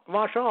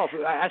off.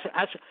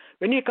 As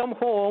when you come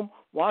home,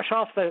 wash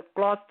off the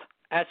cloth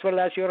as well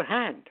as your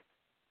hand.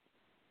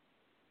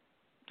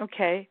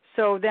 Okay,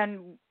 so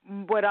then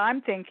what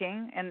I'm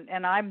thinking,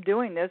 and I'm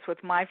doing this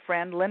with my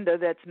friend Linda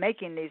that's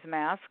making these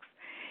masks,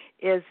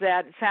 is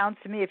that it sounds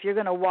to me if you're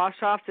going to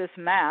wash off this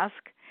mask,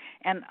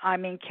 and I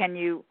mean,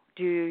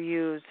 do you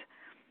use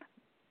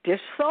dish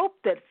soap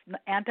that's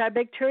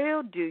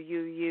antibacterial? Do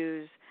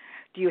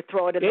you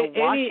throw it in the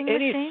washing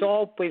machine? Any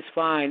soap is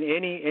fine.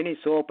 Any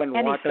soap and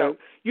water. Soap.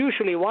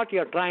 Usually, what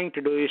you're trying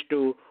to do is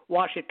to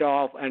wash it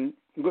off, and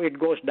it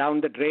goes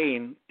down the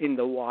drain in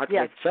the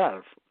water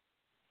itself.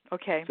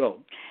 Okay. So,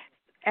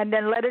 and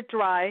then let it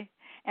dry.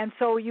 And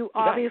so you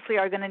obviously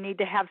are going to need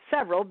to have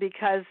several,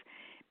 because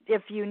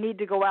if you need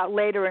to go out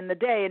later in the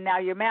day and now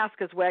your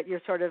mask is wet,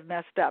 you're sort of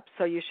messed up.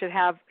 So you should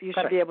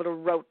be able to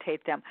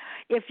rotate them.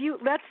 If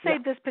let's say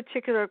this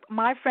particular,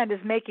 my friend is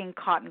making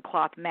cotton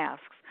cloth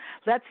masks.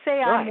 Let's say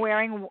I'm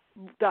wearing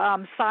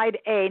the side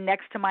A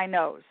next to my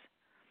nose,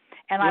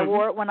 and I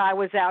wore it when I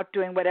was out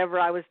doing whatever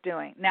I was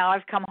doing. Now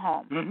I've come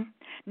home.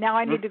 Now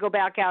I need to go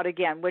back out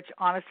again, which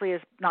honestly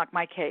is not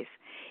my case.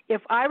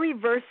 If I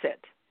reverse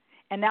it,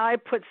 and now I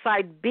put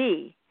side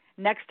B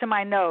next to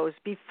my nose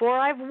before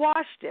I've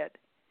washed it,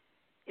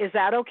 is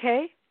that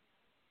okay?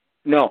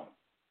 No.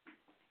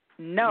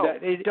 No,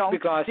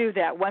 don't do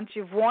that. Once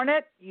you've worn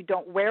it, you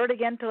don't wear it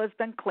again until it's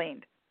been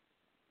cleaned.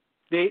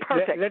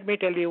 Perfect. Let me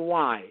tell you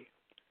why.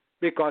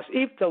 Because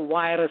if the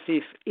virus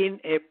is in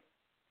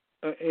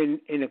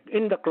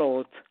the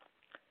cloth,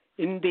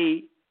 in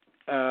the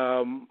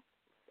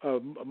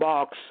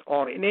box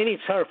or in any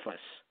surface,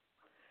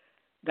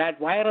 that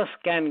virus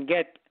can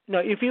get.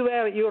 If you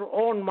wear your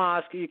own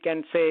mask, you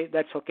can say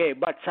that's okay.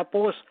 But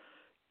suppose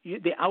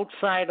the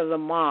outside of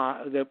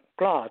the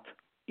cloth,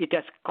 it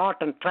has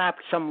caught and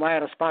trapped some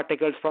virus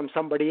particles from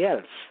somebody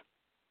else.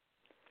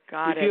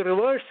 Got if it. you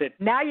reverse it,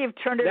 now you've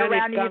turned it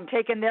around and you've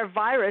taken their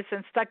virus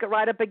and stuck it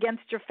right up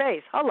against your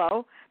face.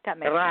 Hello, that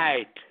makes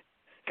right. sense.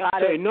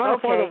 Got So it. in order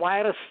for the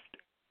virus,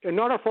 in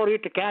order for you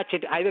to catch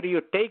it, either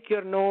you take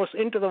your nose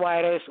into the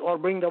virus or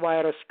bring the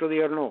virus to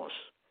your nose.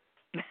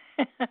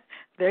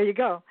 There you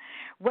go.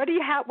 What do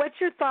you have? What's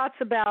your thoughts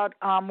about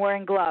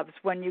wearing gloves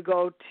when you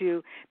go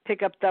to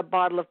pick up the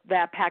bottle of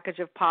that package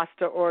of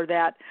pasta or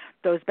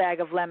those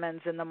bag of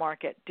lemons in the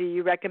market? Do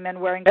you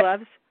recommend wearing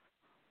gloves?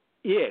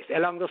 Yes,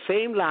 along the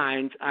same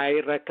lines,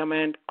 I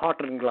recommend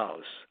cotton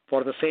gloves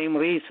for the same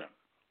reason.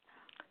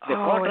 The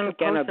cotton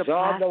can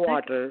absorb the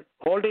water,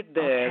 hold it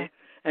there,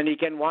 and you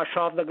can wash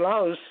off the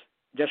gloves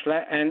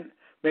and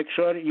make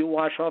sure you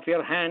wash off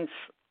your hands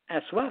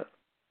as well.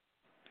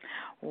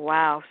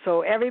 Wow.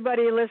 So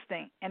everybody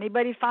listening,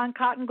 anybody find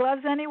cotton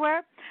gloves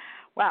anywhere?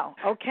 Wow.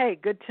 Okay,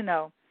 good to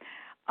know.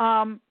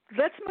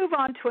 Let's move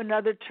on to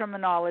another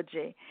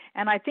terminology.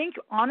 And I think,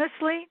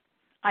 honestly,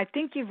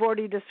 you've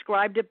already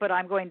described it, but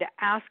I'm going to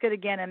ask it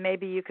again, and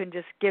maybe you can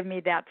just give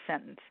me that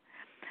sentence.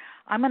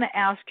 I'm going to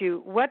ask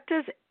you, what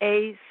does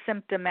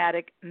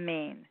asymptomatic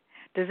mean?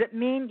 Does it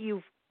mean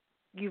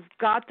you've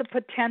got the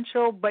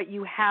potential, but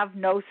you have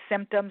no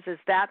symptoms? Is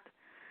that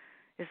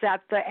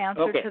the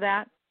answer to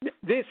that?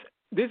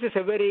 This is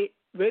a very,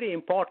 very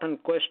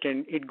important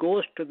question. It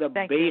goes to the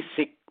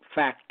basic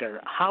factor.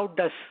 How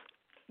does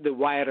the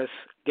virus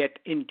get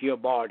into your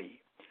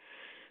body?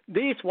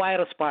 These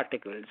virus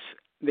particles,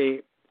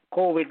 the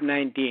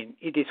COVID-19,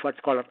 it is what's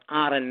called an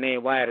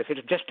RNA virus. It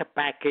is just a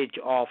package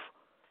of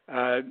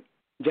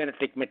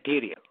genetic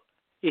material.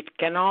 It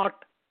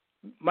cannot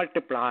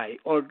multiply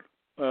or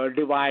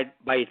divide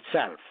by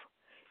itself.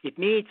 It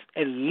needs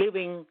a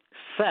living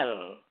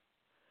cell.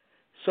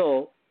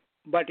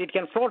 But it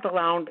can float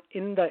around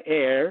in the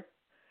air,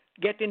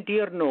 get into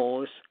your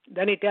nose,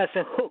 then it has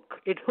a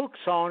hook. It hooks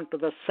onto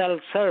the cell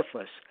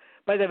surface.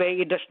 By the way,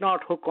 it does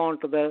not hook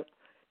onto there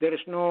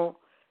is no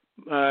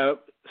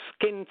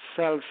skin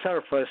cell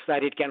surface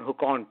that it can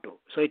hook onto.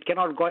 So it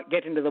cannot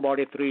get into the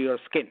body through your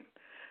skin.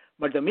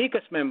 But the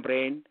mucous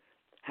membrane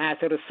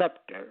has a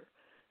receptor.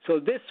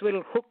 So this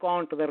will hook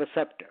onto the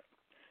receptor.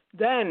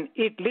 Then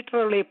it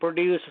literally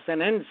produces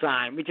an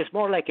enzyme, which is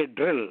more like a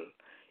drill.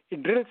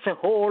 It drills a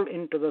hole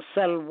into the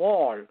cell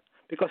wall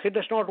because it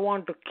does not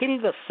want to kill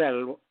the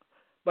cell,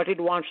 but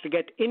it wants to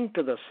get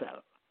into the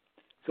cell.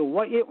 So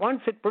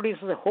once it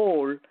produces a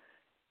hole,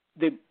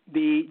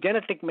 the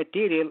genetic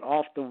material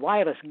of the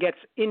virus gets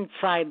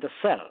inside the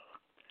cell.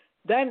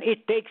 Then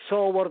it takes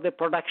over the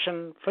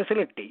production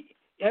facility.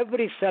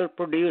 Every cell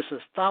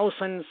produces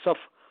thousands of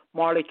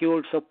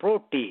molecules of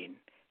protein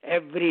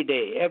every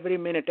day, every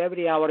minute,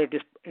 every hour it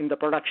is in the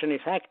production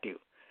is active.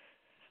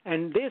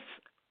 And this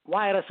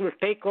virus will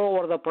take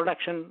over the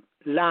production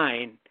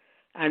line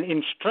and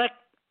instruct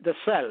the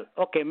cell,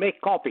 okay,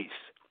 make copies.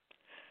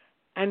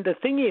 And the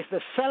thing is,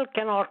 the cell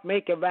cannot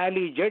make a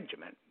value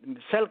judgment. The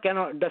cell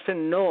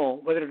doesn't know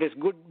whether it is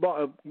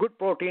good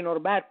protein or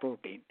bad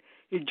protein.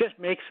 It just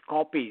makes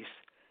copies.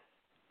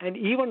 And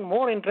even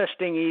more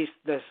interesting is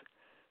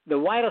the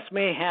virus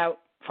may have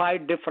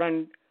 5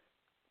 different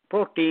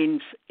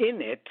proteins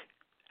in it,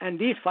 and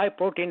these 5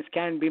 proteins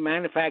can be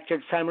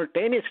manufactured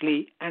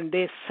simultaneously, and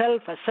they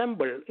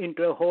self-assemble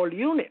into a whole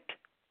unit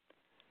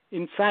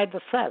inside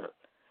the cell.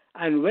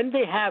 And when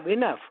they have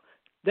enough,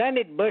 then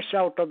it bursts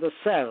out of the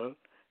cell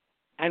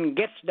and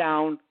gets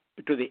down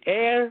to the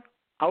air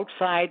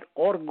outside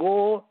or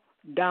go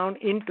down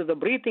into the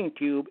breathing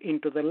tube,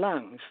 into the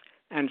lungs,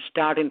 and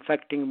start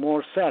infecting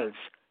more cells.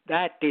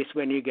 That is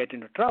when you get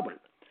into trouble.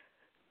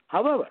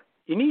 However,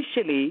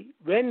 initially,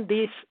 when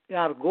these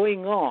are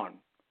going on,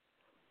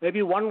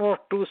 maybe 1 or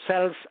 2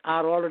 cells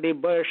are already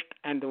burst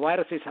and the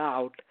virus is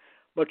out,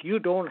 but you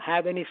don't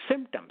have any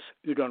symptoms.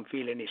 You don't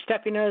feel any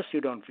stuffiness,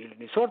 you don't feel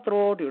any sore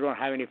throat, you don't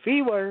have any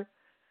fever.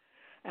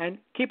 And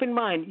keep in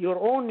mind, your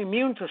own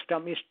immune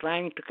system is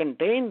trying to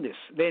contain this.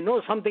 They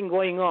know something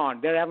going on.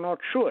 They are not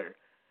sure.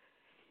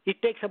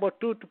 It takes about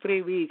 2 to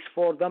 3 weeks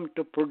for them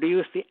to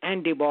produce the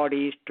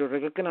antibodies to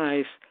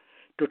recognize,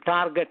 to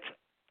target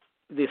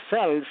the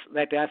cells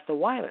that has the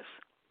virus.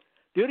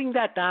 During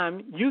that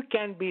time, you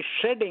can be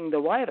shedding the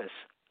virus.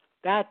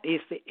 That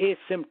is the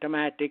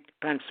asymptomatic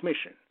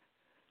transmission.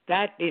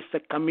 That is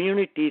the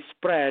community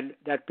spread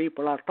that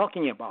people are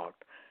talking about.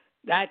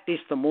 That is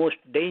the most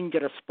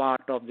dangerous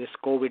part of this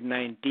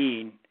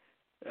COVID-19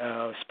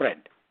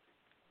 spread.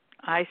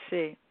 I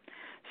see.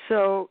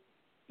 So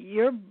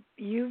it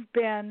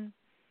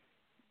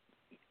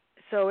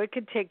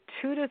could take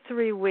 2 to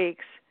 3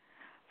 weeks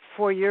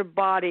for your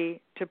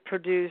body to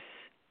produce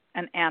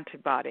an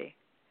antibody.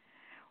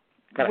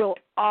 Correct. Will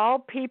all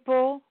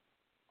people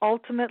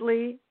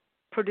ultimately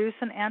produce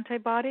an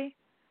antibody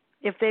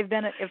if they've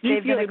been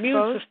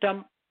exposed?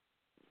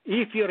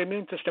 if your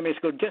immune system is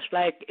good, just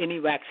like any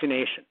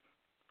vaccination,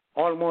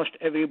 almost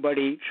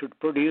everybody should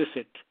produce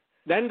it.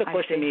 Then the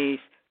question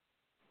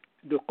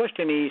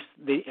is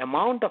the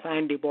amount of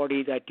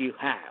antibody that you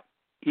have,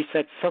 is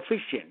that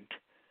sufficient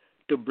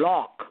to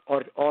block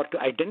or to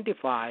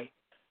identify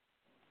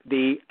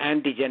the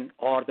antigen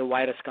or the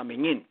virus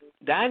coming in?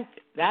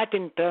 That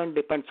in turn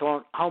depends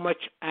on how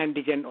much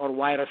antigen or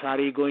virus are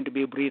you going to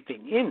be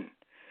breathing in.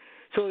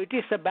 So it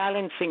is a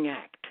balancing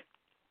act.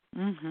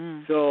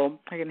 Mm-hmm. So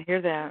I can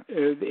hear that.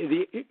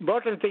 The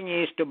important thing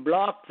is to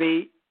block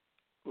the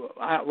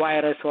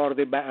virus or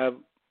the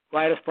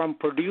virus from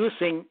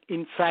producing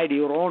inside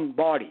your own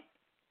body.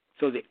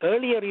 So the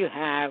earlier you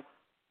have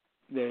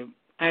the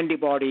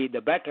antibody, the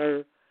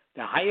better.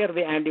 The higher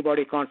the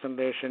antibody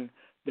concentration,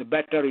 the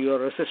better your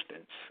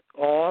resistance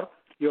or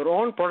your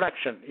own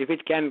production, if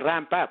it can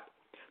ramp up.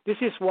 This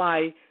is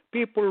why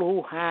people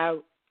who have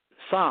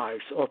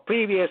SARS or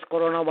previous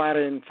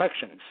coronavirus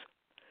infections,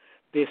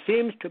 they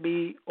seem to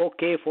be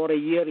okay for a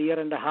year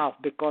and a half,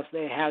 because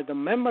they have the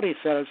memory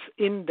cells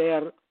in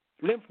their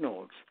lymph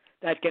nodes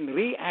that can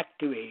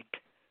reactivate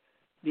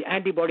the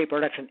antibody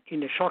production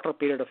in a shorter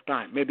period of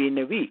time, maybe in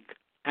a week,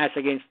 as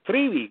against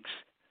 3 weeks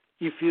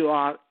if you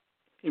are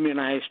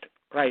immunized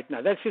right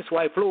now. This is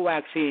why flu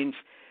vaccines,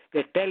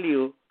 they tell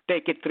you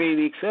take it 3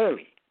 weeks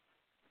early.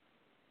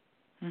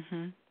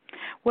 Mm-hmm.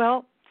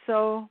 Well,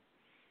 so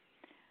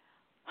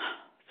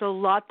a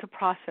lot to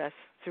process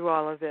through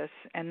all of this,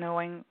 and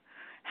knowing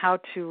how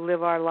to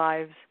live our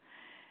lives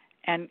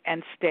and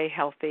stay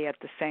healthy at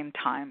the same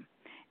time.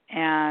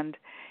 And,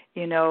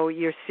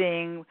 you're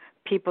seeing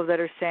people that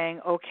are saying,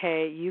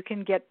 okay, you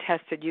can get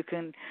tested.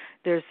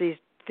 There's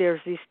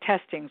these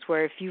testings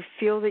where if you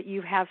feel that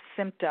you have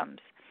symptoms,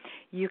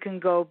 you can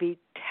go be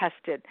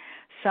tested.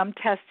 Some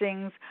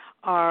testings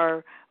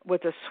are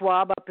with a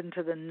swab up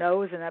into the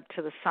nose and up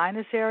to the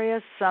sinus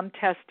area. Some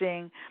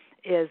testing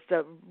is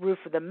the roof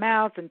of the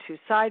mouth and 2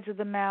 sides of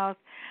the mouth.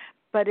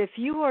 But if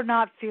you are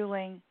not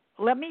feeling,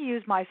 let me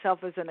use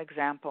myself as an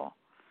example,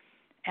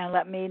 and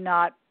let me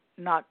not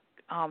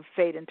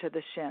fade into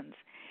the shins.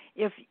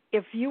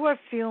 If you are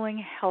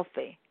feeling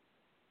healthy,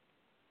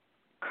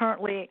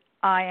 currently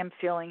I am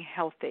feeling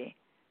healthy,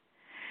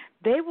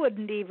 they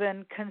wouldn't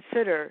even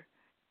consider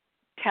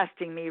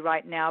testing me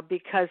right now,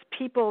 because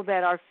people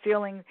that are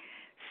feeling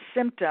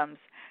symptoms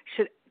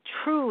should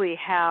truly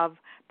have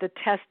the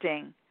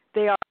testing.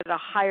 They are at a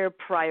higher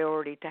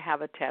priority to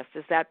have a test.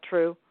 Is that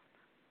true?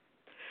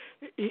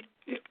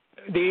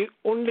 The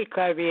only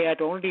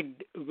caveat, only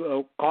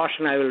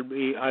caution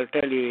I'll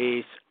tell you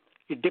is,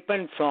 it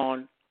depends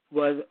on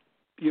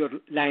your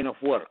line of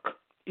work.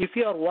 If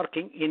you are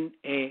working in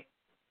a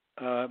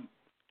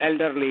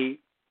elderly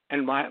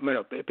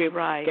environment,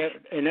 right,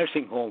 a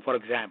nursing home, for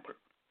example,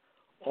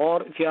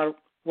 or if you are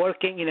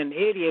working in an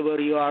area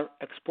where you are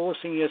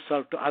exposing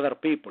yourself to other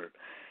people,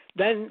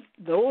 then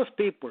those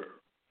people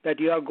that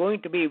you are going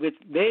to be with,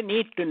 they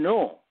need to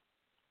know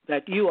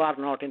that you are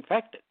not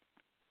infected.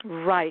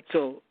 Right.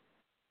 So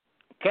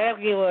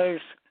caregivers,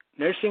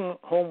 nursing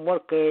home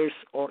workers,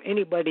 or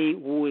anybody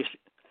who is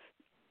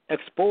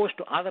exposed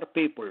to other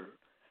people,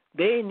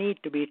 they need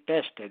to be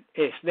tested.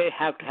 Yes, they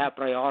have to have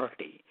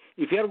priority.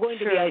 If you're going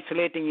to be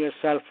isolating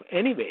yourself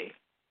anyway,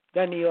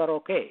 then you are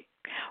okay.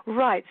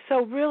 Right.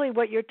 So really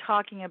what you're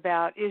talking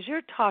about is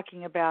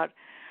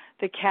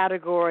the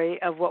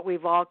category of what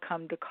we've all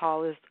come to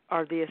call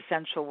are the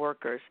essential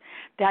workers.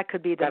 That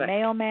could be the Correct.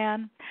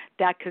 Mailman.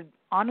 That could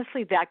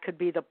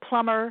be the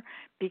plumber,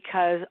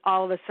 because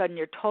all of a sudden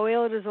your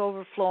toilet is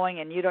overflowing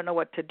and you don't know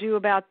what to do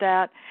about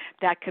that.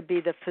 That could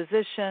be the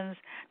physicians.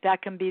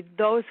 That can be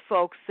those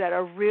folks that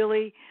are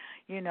really,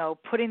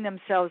 putting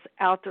themselves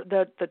out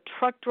there, the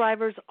truck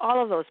drivers,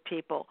 all of those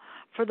people.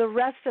 For the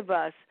rest of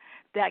us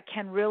that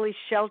can really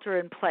shelter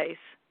in place,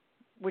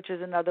 which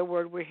is another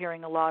word we're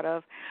hearing a lot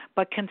of,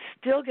 but can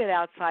still get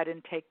outside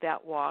and take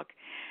that walk,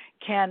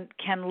 can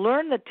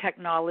learn the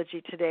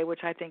technology today,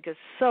 which I think is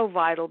so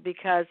vital,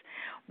 because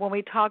when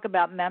we talk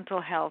about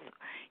mental health,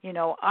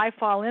 I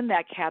fall in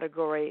that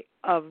category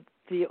of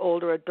the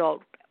older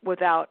adult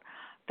without,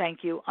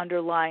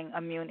 underlying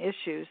immune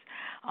issues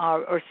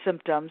or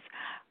symptoms.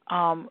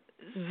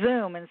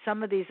 Zoom and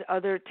some of these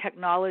other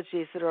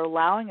technologies that are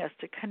allowing us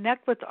to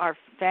connect with our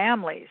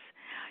families,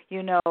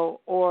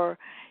 or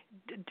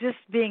just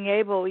being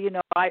able,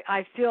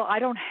 I feel I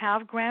don't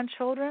have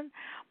grandchildren,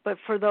 but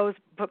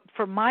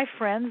for my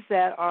friends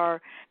that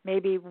are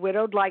maybe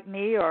widowed like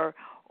me, or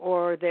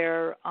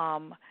they're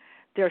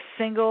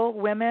single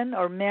women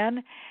or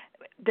men,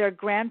 their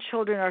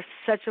grandchildren are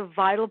such a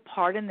vital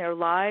part in their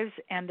lives,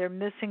 and they're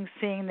missing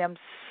seeing them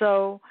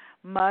so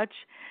much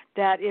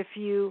that if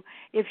you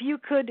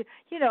could,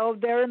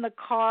 they're in the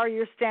car,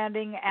 you're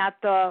standing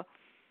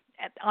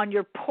on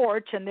your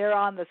porch, and they're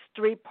on the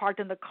street parked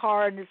in the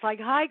car, and it's like,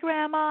 hi,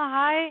 Grandma,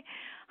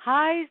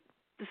 hi,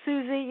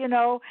 Susie,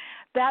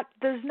 that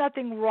there's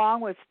nothing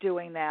wrong with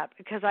doing that,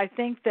 because I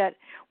think that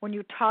when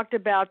you talked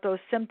about those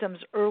symptoms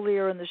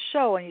earlier in the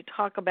show and you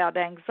talk about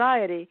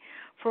anxiety,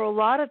 for a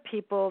lot of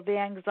people the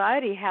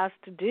anxiety has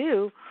to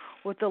do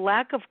with the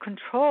lack of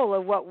control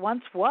of what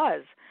once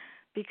was,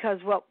 because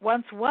what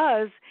once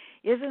was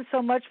isn't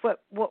so much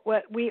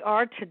what we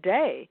are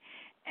today.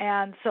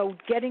 And so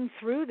getting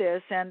through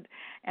this, and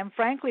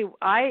frankly,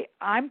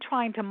 I'm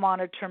trying to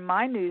monitor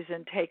my news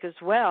intake as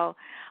well.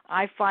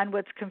 I find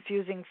what's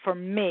confusing for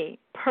me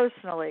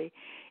personally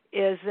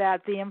is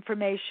that the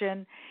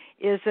information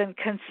isn't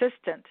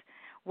consistent.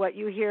 What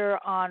you hear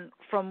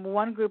from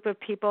one group of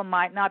people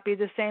might not be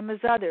the same as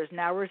others.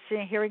 Now we're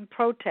hearing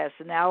protests,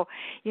 and now,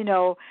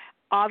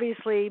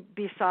 obviously,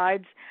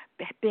 besides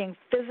being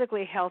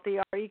physically healthy,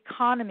 our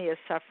economy is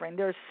suffering.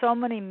 There's so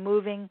many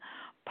moving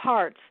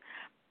parts.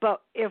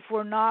 But if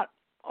we're not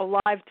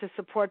alive to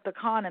support the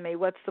economy,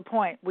 what's the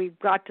point? We've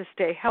got to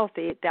stay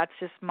healthy. That's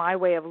just my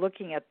way of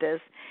looking at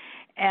this.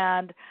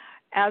 And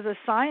as a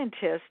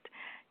scientist,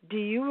 do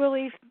you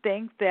really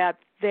think that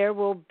there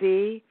will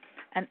be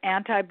an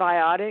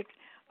antibiotic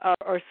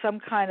or some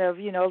kind of,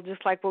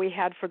 just like what we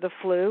had for the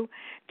flu?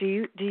 Do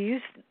you,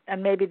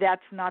 and maybe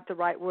that's not the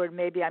right word,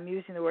 maybe I'm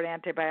using the word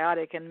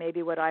antibiotic, and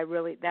maybe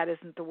that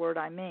isn't the word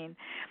I mean.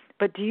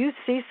 But do you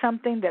see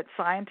something that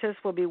scientists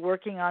will be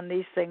working on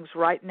these things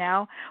right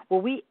now? Will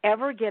we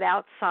ever get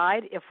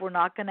outside if we're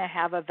not going to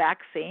have a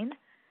vaccine?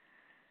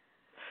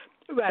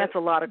 Well, that's a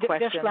lot of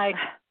questions. Just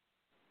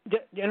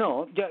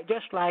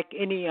like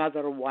any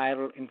other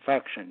viral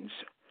infections,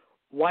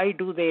 why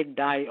do they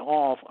die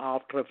off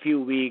after a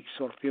few weeks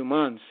or a few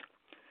months?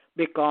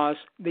 Because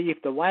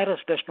if the virus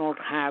does not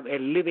have a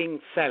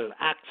living cell,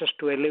 access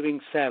to a living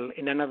cell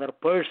in another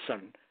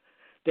person,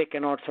 they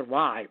cannot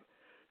survive.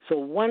 So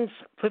once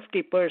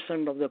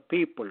 50% of the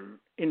people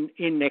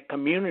in a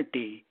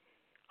community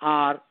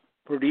are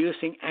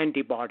producing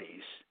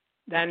antibodies,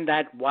 then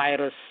that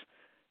virus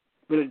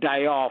will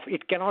die off.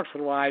 It cannot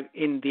survive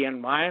in the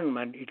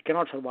environment. It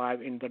cannot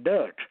survive in the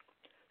dirt.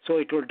 So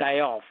it will die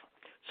off.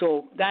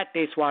 So that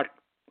is what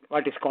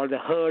is called the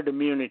herd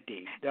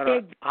immunity.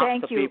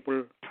 Thank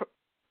you.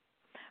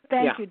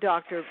 Thank you,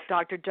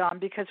 Dr. John,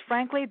 because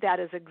frankly,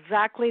 that's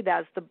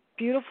the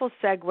beautiful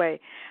segue.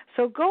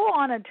 So go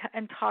on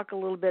and talk a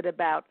little bit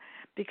about,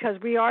 because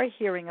we are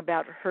hearing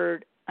about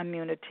herd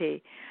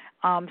immunity.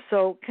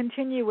 So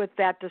continue with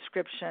that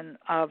description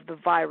of the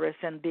virus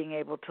and being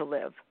able to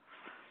live.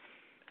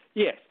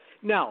 Yes.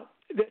 Now,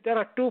 there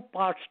are two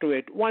parts to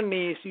it. One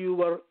is you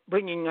were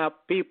bringing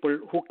up people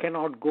who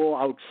cannot go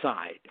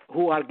outside,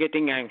 who are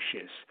getting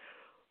anxious.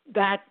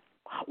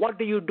 What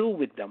do you do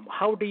with them?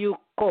 How do you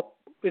cope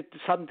with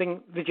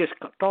something which is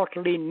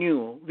totally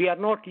new? We are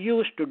not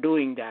used to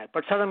doing that,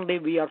 but suddenly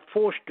we are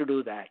forced to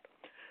do that.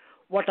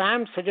 What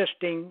I'm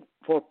suggesting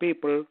for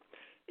people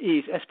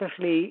is,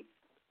 especially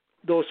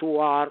those who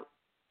are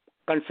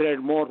considered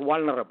more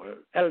vulnerable,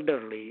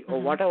 elderly,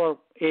 or whatever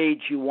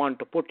age you want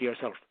to put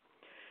yourself,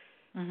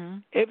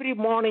 every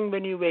morning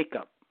when you wake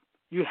up,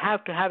 you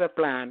have to have a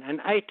plan,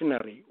 an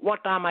itinerary. What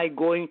am I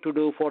going to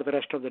do for the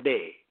rest of the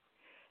day?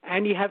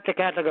 And you have to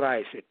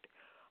categorize it.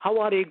 How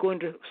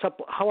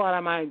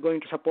am I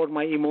going to support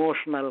my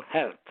emotional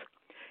health?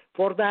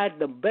 For that,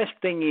 the best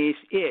thing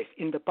is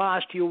in the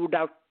past you would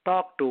have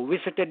talked to,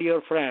 visited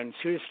your friends,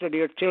 visited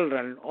your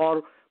children,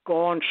 or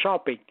go on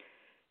shopping.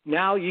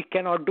 Now you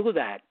cannot do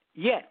that.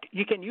 Yet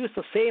you can use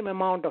the same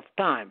amount of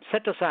time.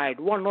 Set aside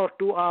 1 or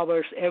 2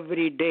 hours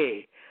every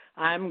day.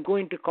 I'm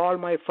going to call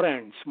my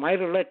friends, my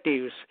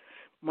relatives,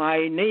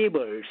 my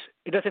neighbors.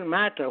 It doesn't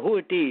matter who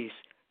it is.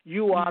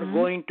 You are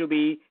going to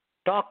be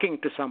talking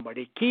to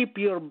somebody. Keep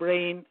your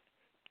brain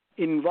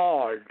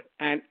involved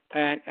and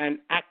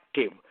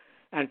active,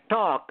 and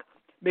talk,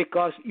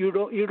 because you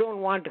don't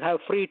want to have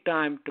free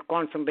time to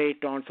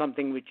concentrate on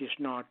something which is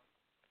not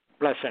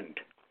pleasant.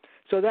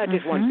 So that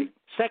is one thing.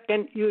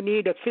 Second, you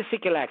need a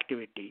physical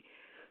activity.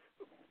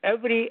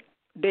 Every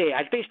day,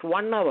 at least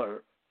 1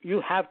 hour,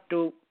 you have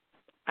to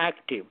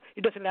active.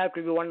 It doesn't have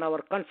to be 1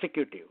 hour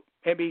consecutive.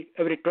 Maybe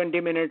every 20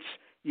 minutes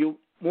you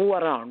move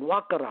around,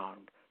 walk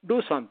around,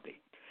 do something.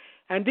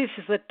 And this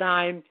is the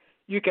time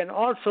you can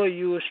also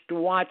use to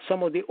watch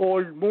some of the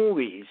old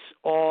movies,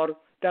 or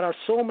there are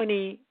so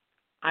many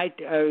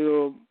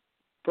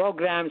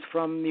programs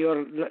from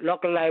your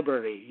local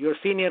library, your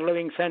senior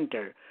living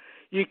center.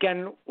 You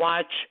can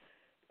watch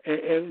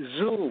a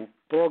zoo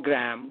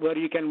program where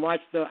you can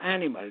watch the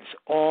animals,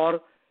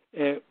 or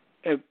a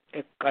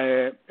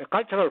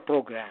cultural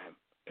program,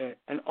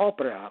 an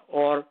opera,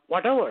 or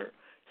whatever.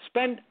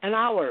 Spend an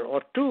hour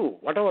or two,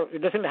 whatever.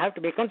 It doesn't have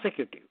to be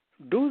consecutive.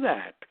 Do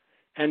that.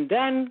 And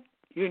then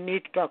you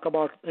need to talk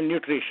about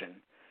nutrition.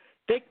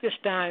 Take this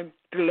time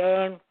to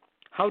learn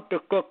how to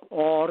cook,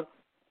 or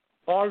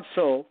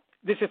also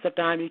this is the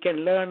time you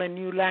can learn a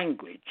new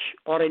language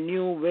or a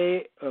new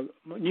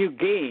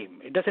game.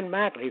 It doesn't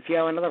matter. If you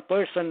have another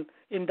person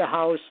in the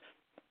house,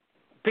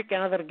 pick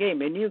another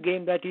game, a new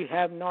game that you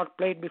have not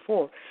played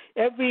before.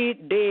 Every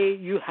day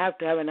you have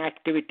to have an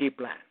activity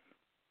plan.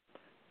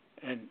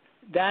 And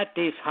that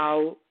is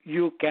how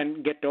you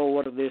can get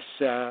over this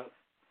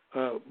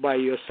by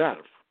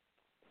yourself.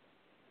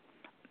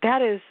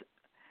 That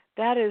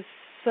is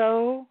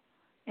so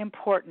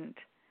important.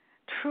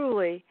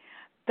 Truly,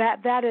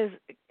 that is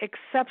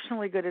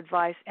exceptionally good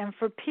advice. And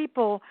for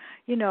people,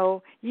 you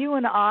know, you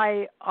and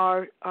I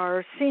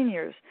are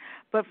seniors,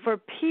 but for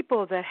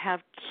people that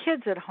have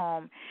kids at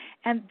home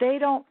and they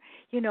don't,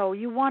 you know,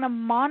 you want to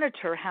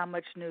monitor how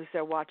much news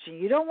they're watching.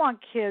 You don't want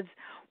kids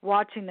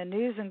watching the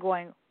news and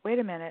going, wait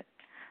a minute,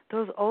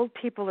 those old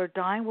people are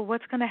dying. Well,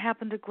 what's going to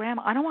happen to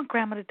Grandma? I don't want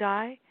Grandma to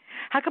die.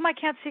 How come I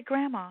can't see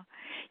Grandma?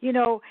 You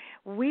know,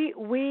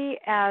 we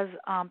as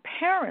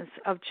parents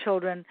of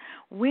children,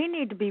 we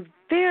need to be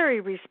very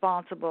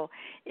responsible.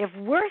 If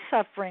we're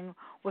suffering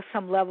with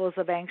some levels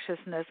of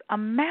anxiousness,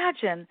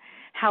 imagine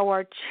how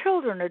our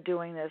children are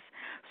doing this.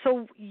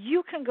 So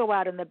you can go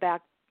out in the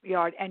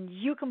backyard and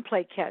you can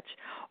play catch,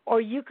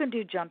 or you can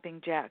do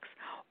jumping jacks,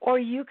 or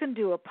you can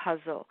do a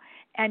puzzle,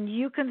 and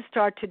you can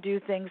start to do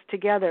things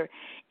together.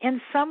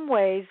 In some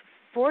ways,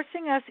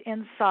 forcing us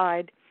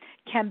inside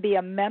can be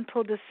a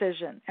mental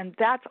decision, and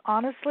that's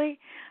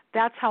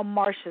how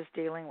Marsha's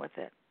dealing with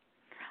it.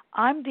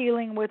 I'm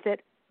dealing with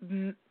it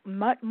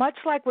much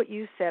like what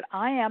you said.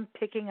 I am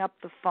picking up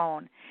the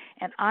phone,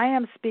 and I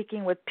am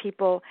speaking with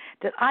people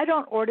that I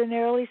don't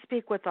ordinarily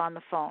speak with on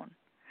the phone,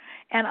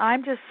 and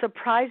I'm just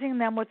surprising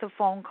them with a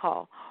phone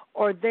call,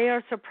 or they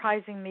are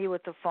surprising me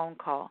with a phone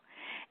call.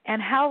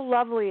 And how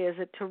lovely is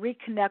it to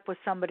reconnect with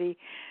somebody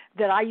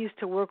that I used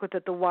to work with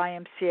at the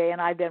YMCA,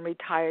 and I've been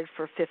retired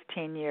for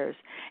 15 years.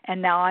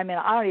 And now I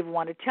don't even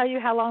want to tell you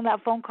how long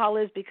that phone call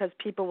is, because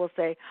people will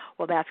say,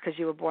 well, that's because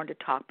you were born to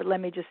talk. But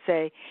let me just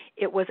say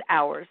it was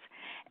hours,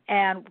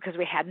 and because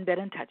we hadn't been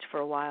in touch for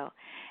a while.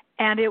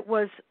 And it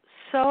was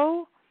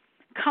so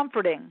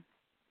comforting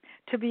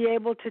to be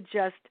able to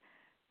just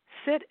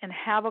sit and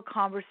have a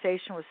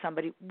conversation with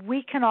somebody.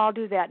 We can all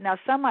do that. Now,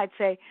 some might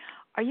say,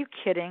 are you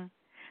kidding?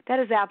 That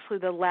is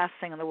absolutely the last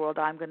thing in the world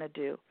I'm going to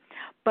do.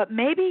 But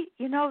maybe,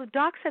 you know, the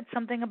doc said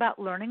something about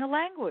learning a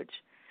language.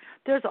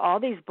 There's all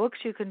these books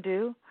you can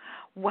do.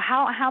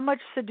 How much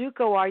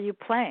Sudoku are you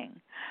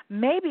playing?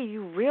 Maybe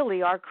you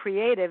really are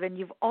creative and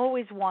you've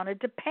always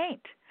wanted to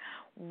paint.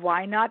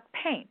 Why not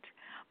paint?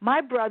 My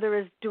brother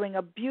is doing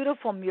a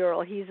beautiful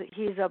mural.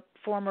 He's a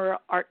former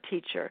art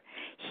teacher.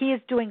 He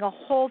is doing a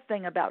whole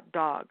thing about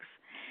dogs.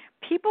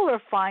 People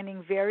are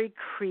finding very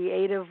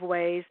creative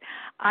ways.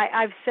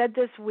 I've said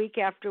this week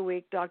after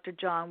week, Dr.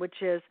 John,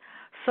 which is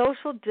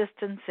social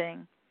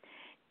distancing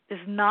is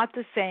not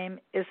the same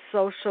as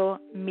social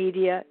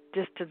media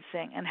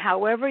distancing. And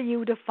however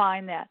you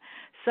define that,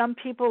 some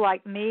people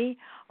like me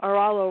are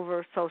all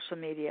over social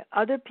media.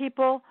 Other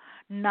people,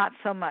 not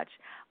so much.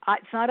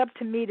 It's not up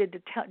to me to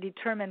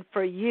determine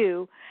for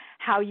you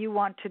how you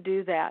want to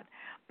do that.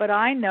 But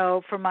I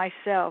know for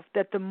myself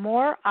that the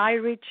more I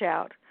reach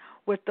out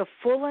with the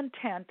full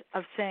intent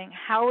of saying,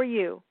 how are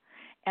you?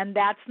 And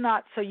that's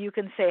not so you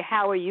can say,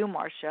 how are you,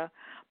 Marsha?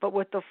 But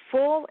with the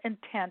full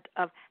intent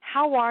of,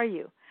 how are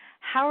you?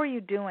 How are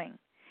you doing?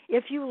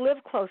 If you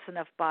live close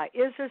enough by,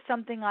 is there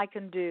something I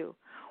can do?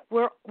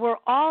 We're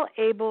all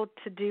able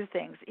to do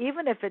things,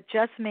 even if it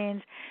just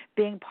means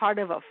being part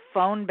of a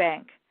phone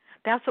bank.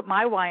 That's what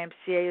my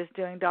YMCA is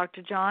doing,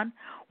 Dr. John.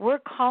 We're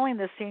calling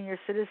the senior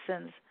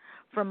citizens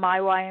from my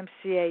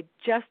YMCA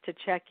just to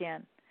check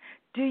in.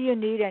 Do you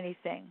need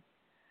anything?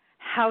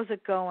 How's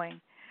it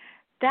going?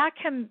 That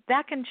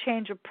can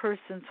change a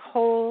person's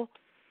whole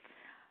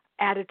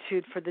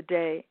attitude for the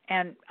day,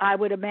 and I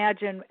would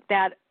imagine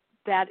that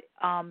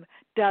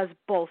does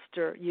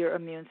bolster your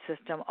immune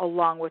system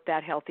along with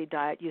that healthy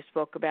diet you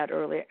spoke about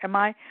earlier.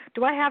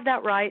 Do I have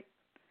that right?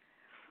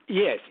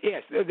 Yes.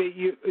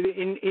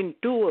 In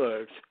 2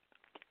 words,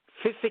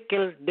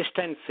 physical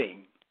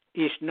distancing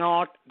is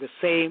not the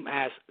same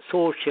as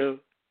social,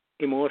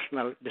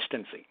 emotional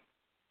distancing.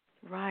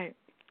 Right.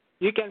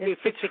 You can be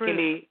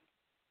physically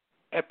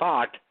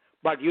apart,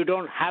 but you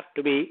don't have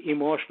to be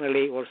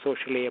emotionally or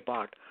socially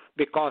apart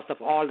because of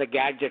all the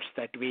gadgets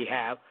that we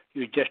have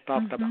you just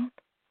talked about.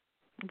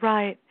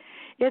 Right.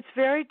 It's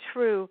very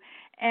true.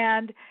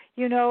 And,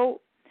 you know,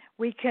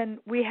 we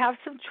have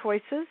some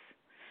choices.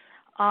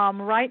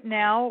 Right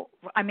now,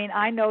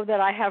 I know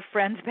that I have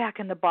friends back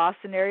in the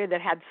Boston area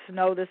that had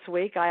snow this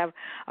week. I have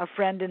a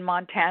friend in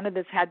Montana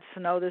that's had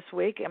snow this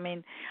week.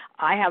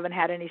 I haven't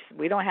had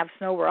we don't have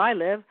snow where I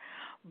live.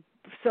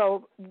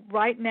 So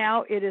right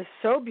now it is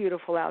so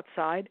beautiful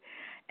outside.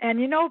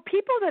 And, you know,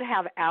 people that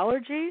have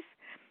allergies,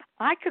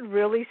 I could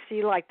really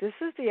see, like, this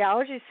is the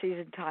allergy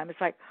season time.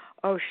 It's like,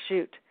 oh,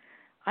 shoot,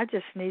 I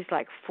just sneezed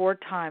like 4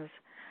 times.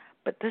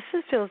 But this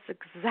feels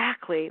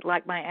exactly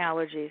like my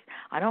allergies.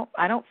 I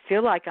don't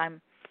feel like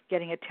I'm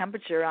getting a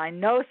temperature. I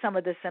know some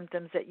of the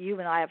symptoms that you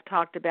and I have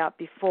talked about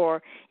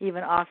before,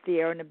 even off the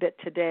air and a bit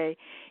today,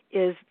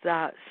 is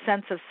the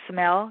sense of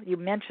smell. You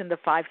mentioned the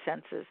 5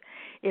 senses.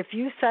 If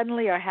you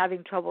suddenly are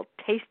having trouble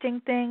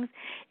tasting things,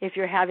 if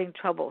you're having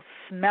trouble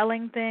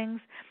smelling things,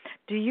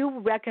 do you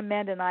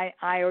recommend, and I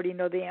already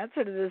know the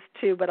answer to this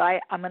too, but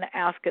I'm going to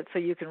ask it so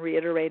you can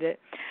reiterate it,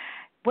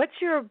 What's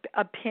your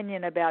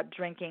opinion about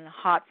drinking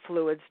hot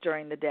fluids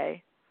during the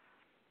day?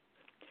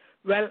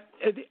 Well,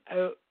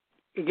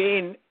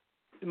 again,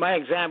 my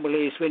example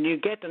is when you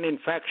get an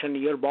infection,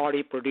 your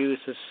body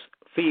produces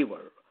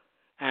fever.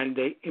 And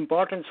the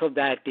importance of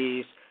that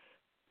is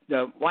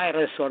the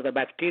virus or the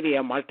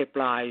bacteria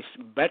multiplies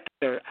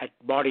better at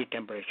body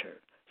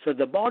temperature. So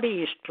the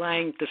body is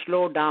trying to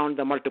slow down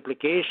the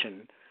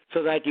multiplication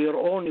so that your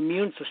own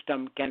immune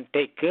system can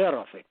take care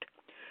of it.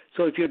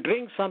 So if you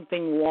drink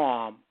something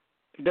warm,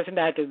 it doesn't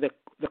matter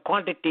the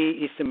quantity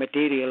is the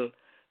material.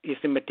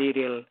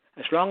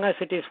 As long as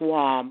it is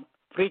warm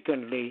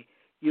frequently,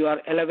 you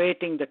are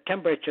elevating the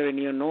temperature in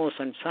your nose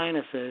and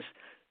sinuses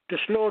to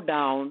slow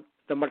down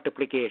the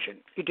multiplication.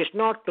 It is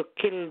not to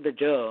kill the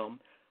germ,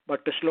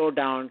 but to slow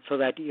down so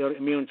that your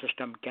immune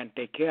system can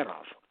take care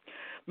of.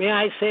 May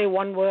I say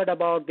one word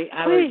about the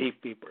allergy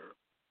people?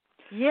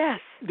 Yes.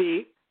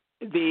 The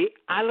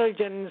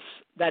allergens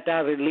that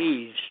are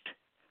released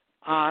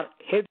are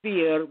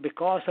heavier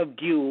because of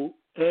dew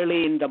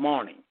early in the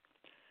morning.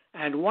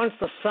 And once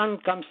the sun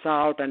comes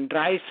out and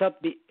dries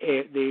up the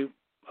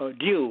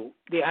dew,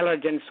 the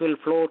allergens will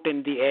float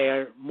in the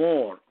air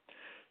more.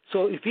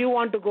 So if you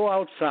want to go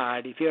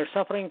outside, if you're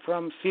suffering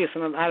from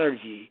seasonal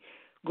allergy,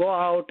 go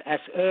out as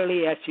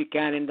early as you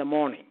can in the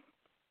morning.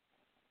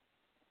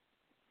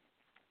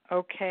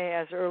 Okay,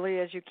 as early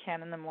as you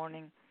can in the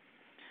morning.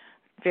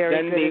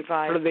 Very good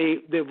advice.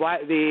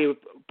 The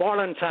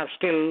pollens are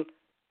still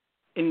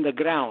in the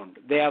ground.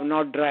 They have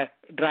not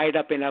dried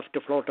up enough to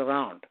float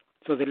around.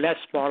 So the less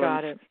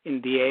pollen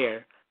in the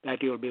air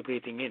that you'll be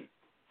breathing in.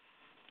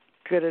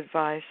 Good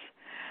advice.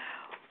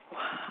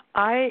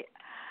 I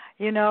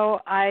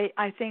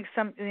think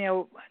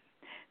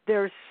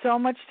there's so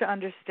much to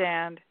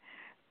understand.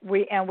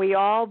 We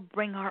all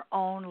bring our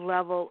own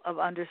level of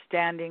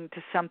understanding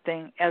to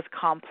something as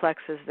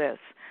complex as this.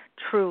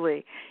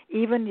 Truly,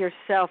 even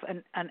yourself,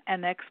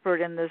 an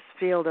expert in this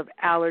field of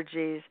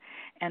allergies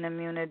and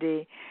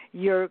immunity,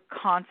 you're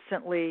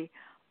constantly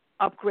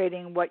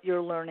upgrading what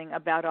you're learning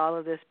about all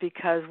of this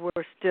because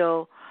we're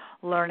still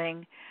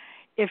learning.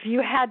 If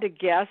you had to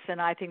guess,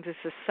 and I think this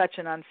is such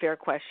an unfair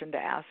question to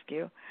ask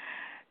you,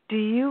 do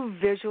you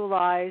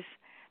visualize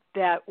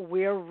that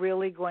we're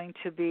really going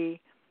to be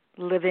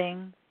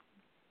living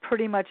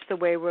pretty much the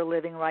way we're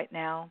living right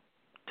now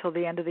till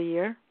the end of the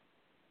year?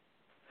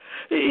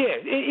 Yeah,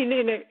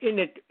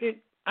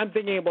 I'm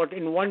thinking about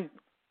in one.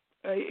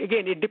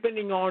 Again,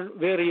 depending on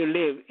where you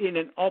live, in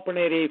an open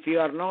area, if you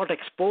are not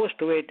exposed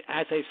to it,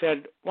 as I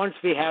said, once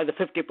we have the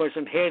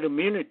 50% herd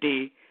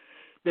immunity,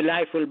 the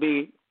life will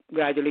be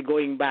gradually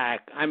going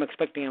back. I'm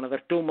expecting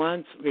another 2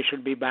 months, we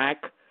should be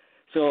back.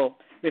 So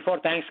before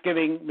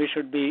Thanksgiving,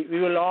 we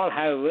will all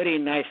have a very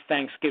nice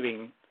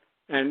Thanksgiving,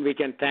 and we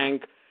can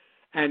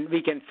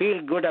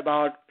feel good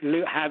about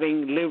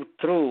having lived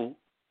through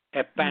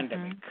a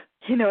pandemic.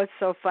 It's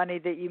so funny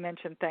that you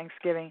mentioned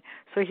Thanksgiving.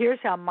 So here's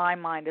how my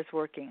mind is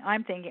working.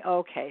 I'm thinking,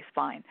 okay,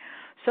 fine.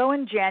 So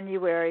in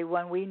January,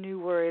 when we knew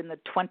we're in the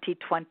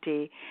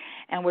 2020,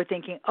 and we're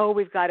thinking,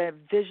 we've got a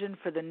vision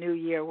for the new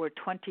year. We're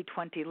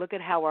 2020. Look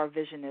at how our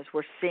vision is.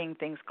 We're seeing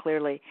things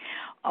clearly.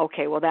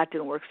 Okay, well, that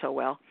didn't work so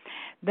well.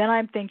 Then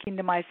I'm thinking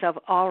to myself,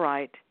 all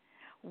right,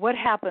 what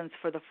happens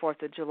for the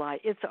 4th of July?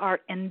 It's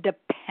our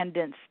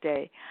Independence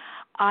Day.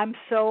 I'm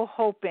so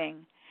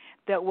hoping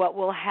that what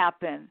will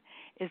happen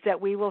is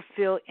that we will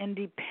feel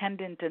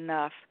independent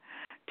enough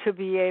to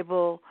be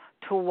able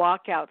to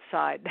walk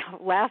outside.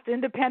 Last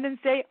Independence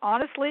Day,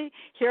 honestly,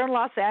 here in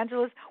Los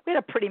Angeles, we had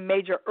a pretty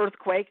major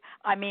earthquake.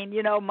 I mean,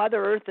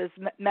 Mother Earth is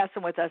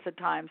messing with us at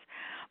times.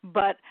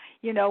 But,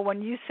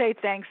 when you say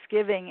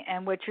Thanksgiving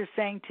and what you're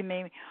saying to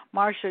me,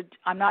 Marcia,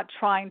 I'm not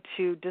trying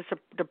to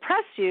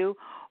depress you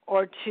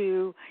or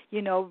to,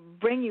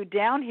 bring you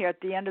down here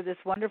at the end of this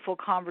wonderful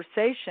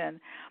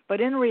conversation.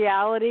 But in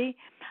reality,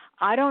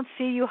 I don't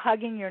see you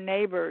hugging your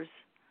neighbors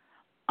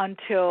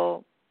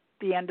until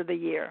the end of the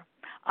year.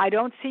 I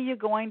don't see you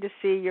going to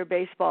see your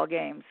baseball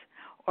games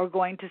or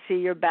going to see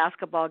your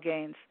basketball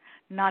games.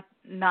 Not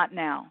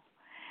now.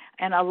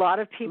 And a lot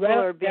of people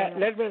are being...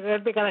 Let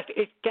me correct.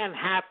 It can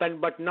happen,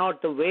 but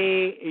not the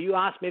way you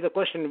asked me the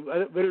question,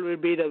 will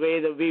it be the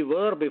way that we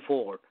were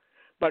before?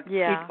 But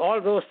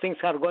all those things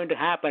are going to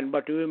happen,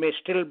 but we may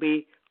still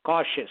be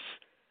cautious.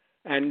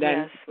 And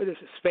then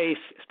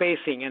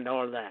spacing and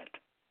all that.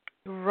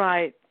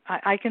 Right.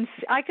 I can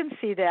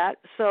see that.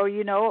 So,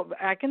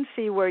 I can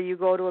see where you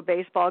go to a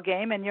baseball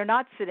game and you're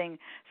not sitting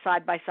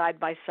side by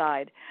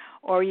side,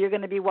 or you're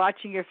going to be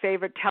watching your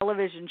favorite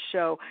television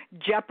show,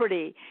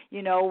 Jeopardy,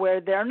 where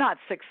they're not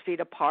 6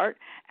 feet apart.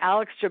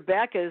 Alex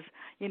Trebek is,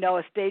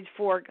 a stage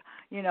 4,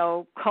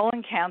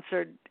 colon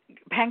cancer,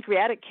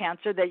 pancreatic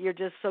cancer, that you're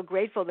just so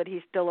grateful that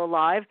he's still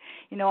alive.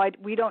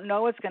 We don't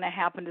know what's going to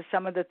happen to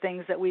some of the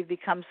things that we've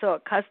become so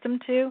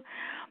accustomed to.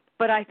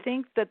 But I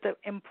think that the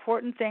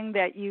important thing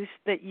that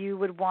you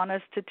would want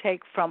us to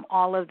take from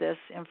all of this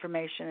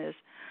information is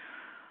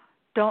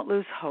don't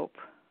lose hope.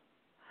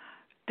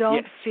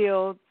 Don't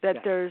feel that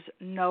there's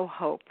no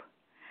hope,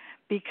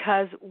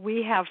 because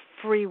we have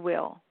free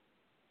will.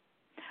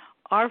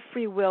 our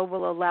free will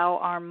allow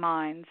our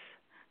minds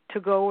to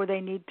go where they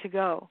need to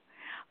go.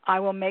 I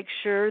will make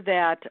sure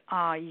that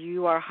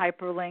you are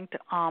hyperlinked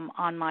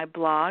on my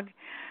blog.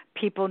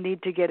 People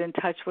need to get in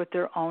touch with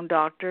their own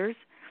doctors.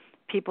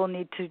 People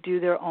need to do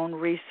their own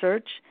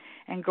research.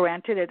 And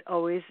granted,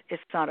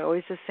 it's not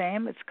always the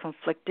same. It's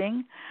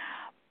conflicting.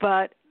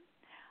 But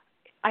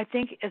I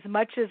think as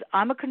much as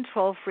I'm a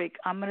control freak,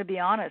 I'm going to be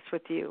honest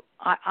with you.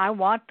 I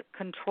want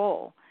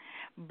control.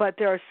 But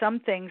there are some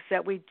things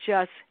that we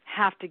just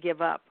have to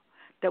give up,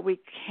 that we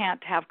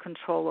can't have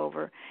control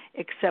over,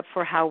 except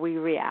for how we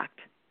react.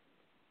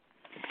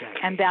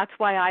 Exactly. And that's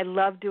why I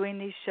love doing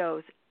these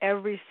shows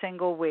every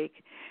single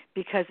week,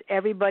 because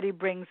everybody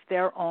brings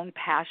their own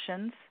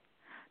passions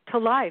to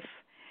life.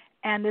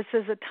 And this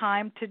is a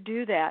time to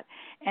do that.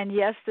 And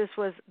yes, this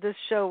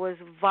show was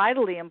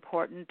vitally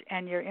important,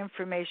 and your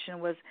information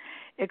was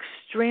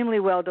extremely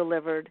well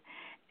delivered.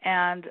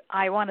 And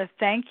I want to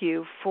thank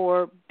you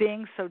for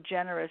being so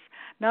generous,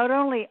 not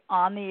only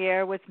on the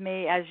air with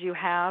me as you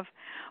have,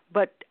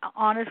 but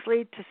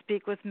honestly to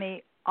speak with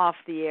me off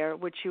the air,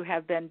 which you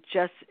have been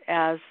just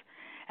as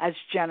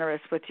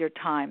generous with your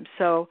time.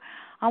 So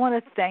I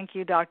want to thank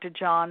you, Dr.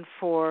 John,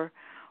 for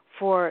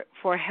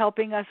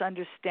helping us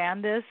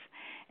understand this,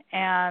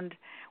 and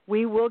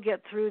we will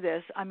get through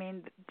this. I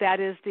mean, that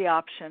is the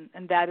option,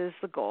 and that is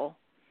the goal.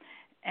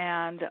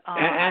 And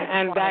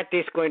that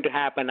is going to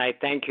happen. I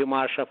thank you,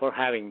 Marsha, for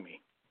having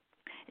me.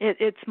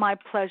 It's my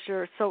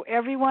pleasure. So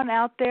everyone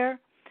out there,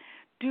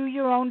 do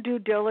your own due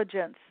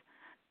diligence.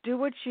 Do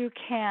what you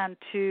can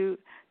to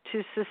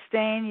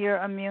sustain your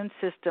immune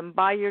system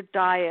by your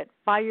diet,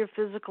 by your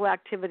physical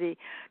activity.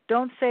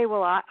 Don't say,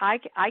 well, I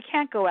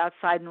can't go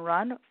outside and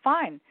run.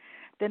 Fine.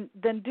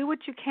 Then do what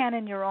you can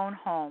in your own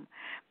home.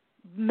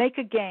 Make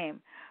a game.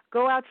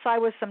 Go outside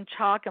with some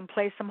chalk and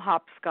play some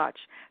hopscotch.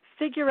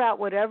 Figure out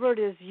whatever it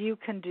is you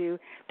can do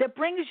that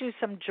brings you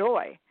some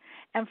joy.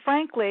 And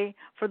frankly,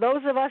 for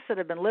those of us that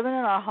have been living in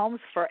our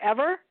homes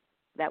forever,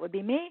 that would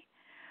be me,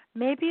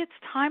 maybe it's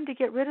time to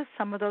get rid of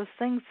some of those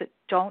things that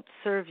don't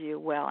serve you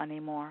well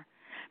anymore.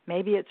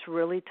 Maybe it's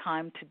really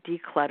time to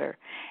declutter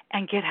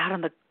and get out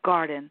in the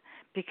garden,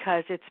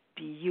 because it's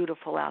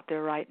beautiful out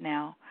there right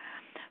now.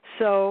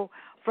 So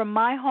from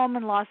my home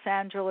in Los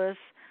Angeles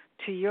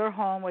to your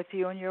home with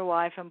you and your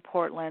wife in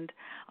Portland,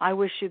 I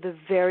wish you the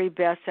very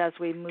best as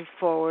we move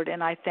forward,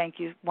 and I thank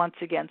you once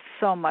again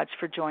so much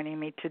for joining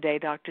me today,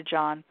 Dr.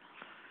 John.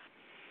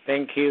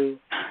 Thank you.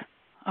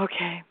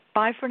 Okay.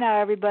 Bye for now,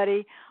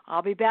 everybody.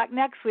 I'll be back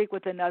next week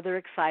with another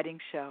exciting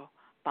show.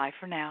 Bye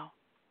for now.